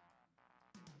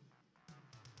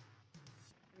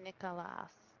 Nicholas.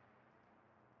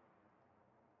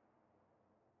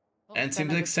 Oh, And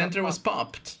seems like center was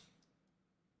popped.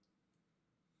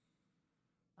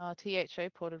 Oh, THO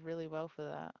ported really well for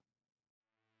that.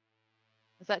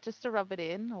 Is that just to rub it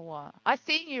in, or what? I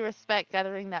see you respect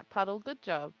gathering that puddle. Good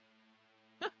job.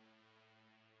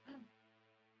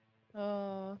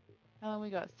 Oh, how long we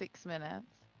got? 6 minutes.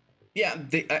 Yeah,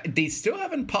 they still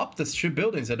haven't popped the 3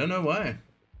 buildings. I don't know why.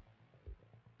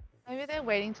 Maybe they're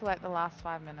waiting till like the last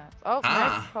 5 minutes. Oh,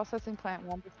 no, processing plant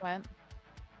 1%.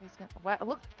 Wow,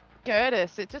 look,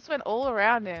 Curtis. It just went all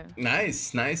around him.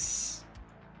 Nice, nice.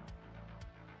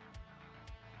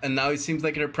 And now it seems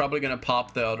like they're probably gonna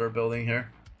pop the other building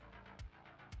here.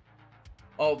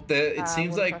 Oh, it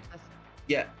seems like,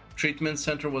 yeah, treatment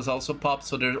center was also popped,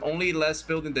 so there's only last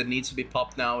building that needs to be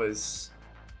popped now is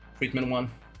treatment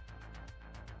 1.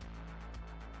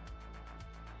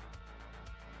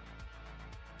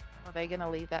 Are they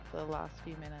gonna leave that for the last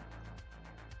few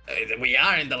minutes? We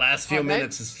are in the last few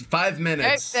minutes. It's 5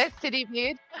 minutes. Nope, that's City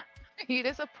Beard. He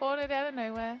just ported out of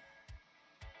nowhere.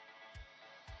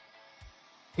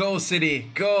 Go,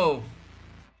 City, go!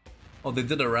 Oh, they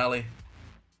did a rally.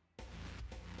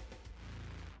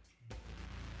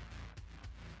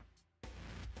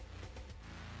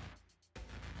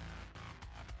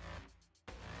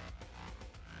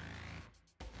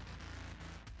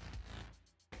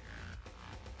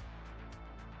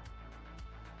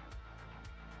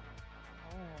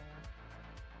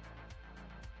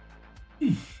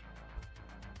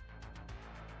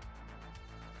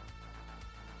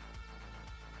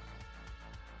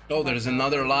 Oh, there's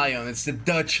another lion. It's the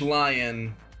Dutch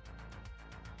lion.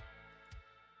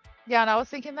 Yeah, and I was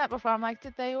thinking that before. I'm like,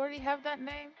 did they already have that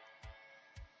name?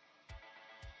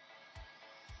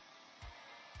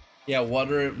 Yeah,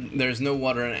 water. There's no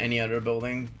water in any other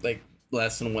building. Like,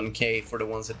 less than 1K for the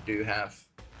ones that do have.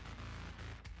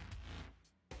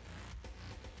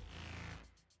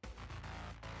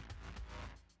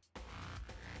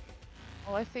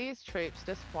 All I see is troops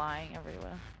just flying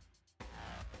everywhere.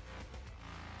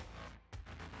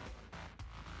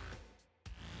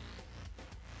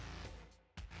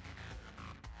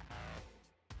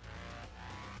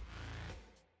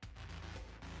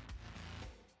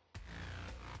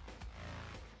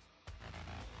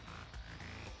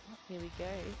 Oh, here we go.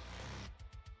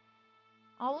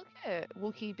 Oh, look at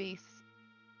Wookiee Beast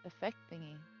effect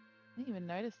thingy. I didn't even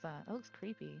notice that. That looks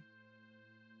creepy.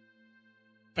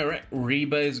 Alright,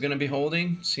 Reba is gonna be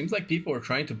holding. Seems like people are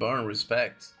trying to burn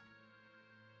respect.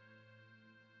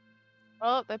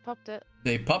 Oh, they popped it.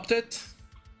 They popped it?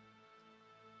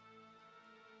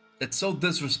 It's so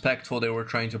disrespectful they were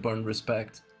trying to burn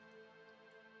respect.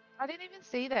 I didn't even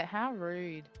see that. How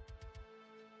rude.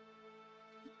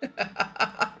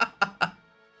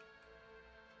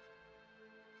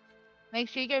 Make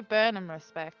sure you go burn them,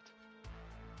 respect.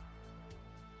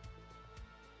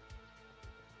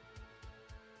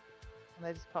 And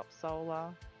they just pop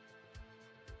solar.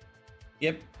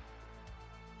 Yep.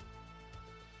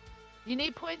 You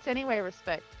need points anyway,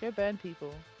 respect. Go burn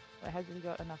people. Wait, has he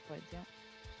got enough points yet?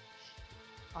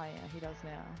 Oh yeah, he does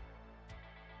now.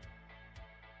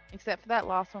 Except for that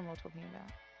last one we were talking about.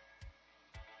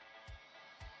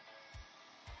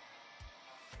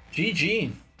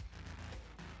 GG.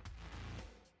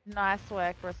 Nice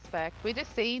work, respect. We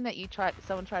just seen that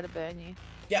someone tried to burn you.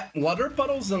 Yeah, water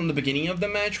puddles in the beginning of the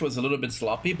match was a little bit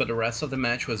sloppy, but the rest of the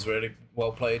match was really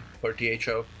well played for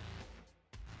THO.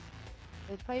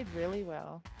 They played really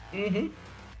well. Mm-hmm.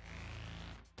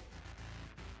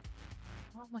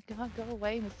 Oh my god, go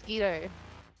away, mosquito.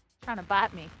 Trying to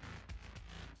bite me.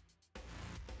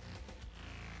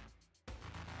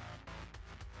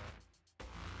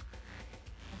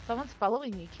 Someone's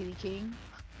following you, Kitty King.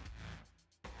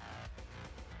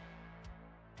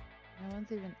 No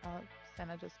one's even up.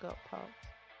 Senna just got popped.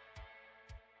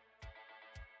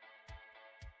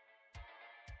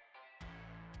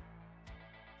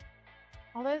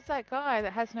 Oh, there's that guy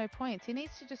that has no points. He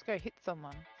needs to just go hit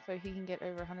someone so he can get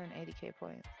over 180k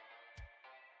points.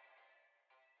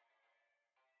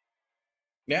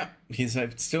 Yeah, he's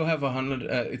still have 100.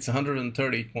 It's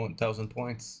 130,000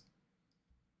 points.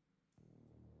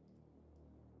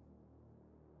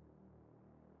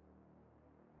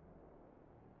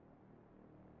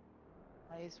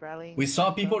 He's rallying. We saw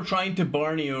people trying to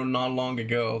burn you not long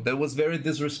ago. That was very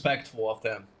disrespectful of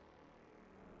them.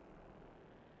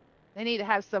 They need to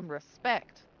have some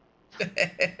respect.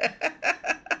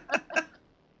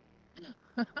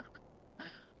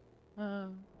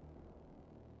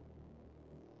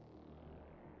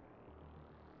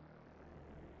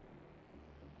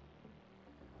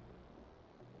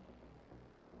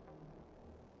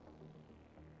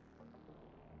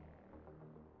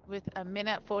 With a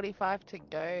minute 45 to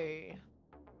go.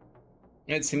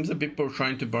 It seems that people are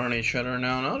trying to burn each other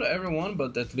now. Not everyone,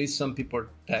 but at least some people are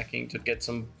attacking to get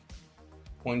some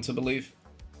points, I believe.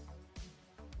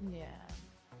 Yeah.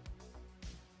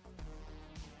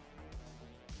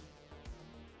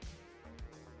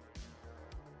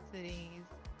 So he's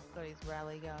got his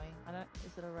rally going.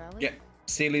 Is it a rally? Yeah,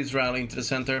 Seely's rallying to the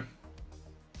center.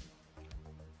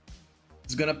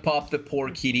 It's gonna pop the poor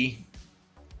kitty.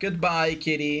 Goodbye,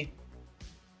 kitty.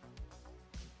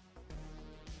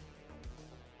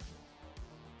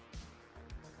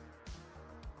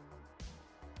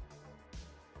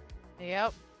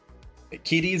 Yep. The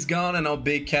kitty's gone and our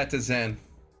big cat is in.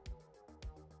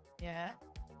 Yeah.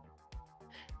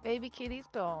 Baby kitty's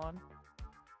gone.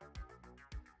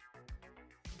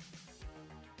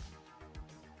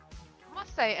 I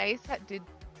must say, ASAT did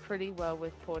pretty well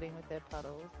with porting with their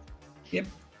puddles. Yep.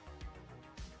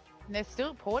 And they're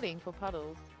still porting for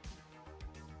puddles.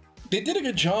 They did a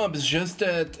good job. It's just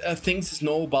that things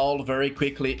snowballed very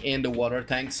quickly in the water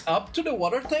tanks. Up to the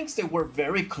water tanks, they were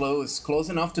very close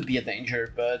enough to be a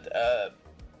danger. But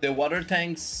the water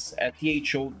tanks at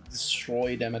THO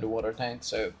destroyed them at the water tank.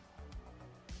 So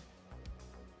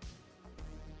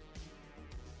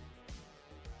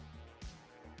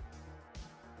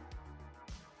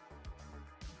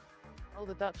Oh,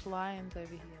 the Dutch lion's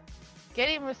over here. Get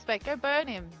him, respect. Go burn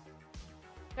him.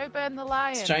 Go burn the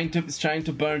lion. it's trying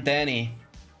to burn Danny.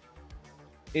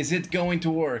 Is it going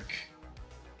to work?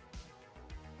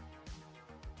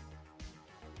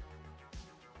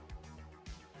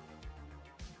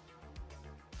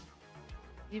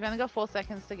 You've only got 4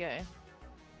 seconds to go.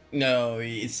 No,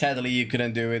 sadly you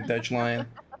couldn't do it, Dutch Lion.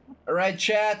 Alright,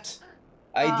 chat.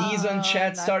 IDs on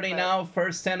chat starting now.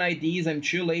 First 10 IDs. I'm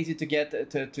too lazy to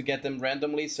get to get them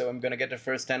randomly, so I'm gonna get the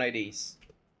first 10 IDs.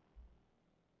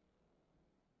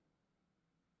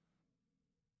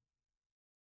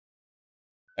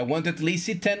 I want at least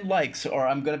see 10 likes, or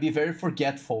I'm gonna be very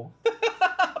forgetful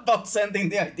about sending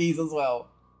the IDs as well.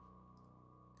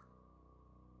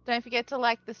 Don't forget to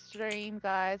like the stream,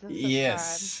 guys, and subscribe.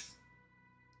 Yes.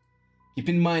 Keep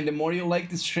in mind, the more you like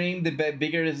the stream, the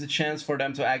bigger is the chance for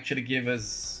them to actually give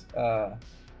us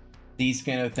these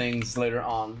kind of things later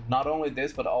on. Not only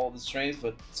this, but all the streams,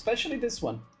 but especially this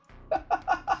one.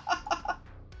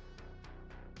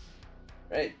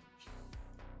 Right.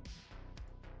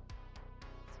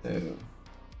 So.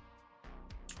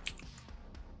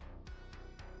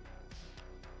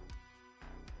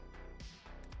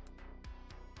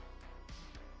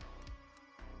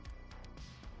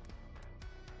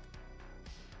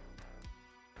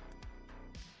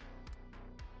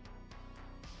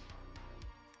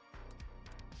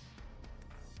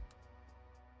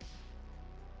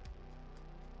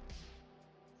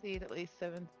 See it at least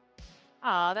 7.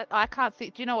 Ah, that I can't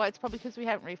see. Do you know what? It's probably because we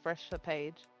haven't refreshed the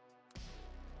page.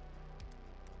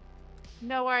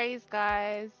 No worries,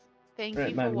 guys. Thank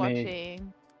you for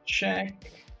watching.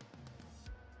 Check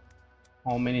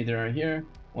how many there are here.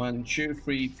 1, 2,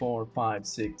 3, 4, 5,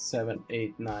 6, 7,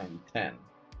 8, 9, 10.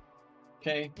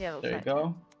 Okay, yeah, there you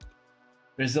go.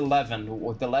 There's 11.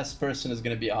 The last person is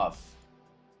gonna be off.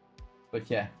 But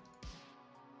yeah.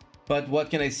 But what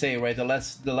can I say, right? The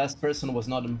last person was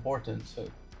not important, so.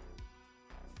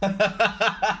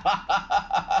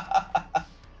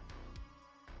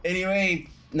 Anyway,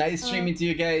 nice streaming to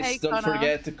you guys. Hey, Don't Connor.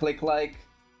 forget to click like.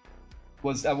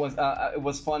 It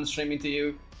was fun streaming to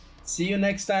you. See you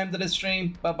next time to the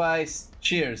stream. Bye bye.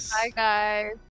 Cheers. Bye, guys.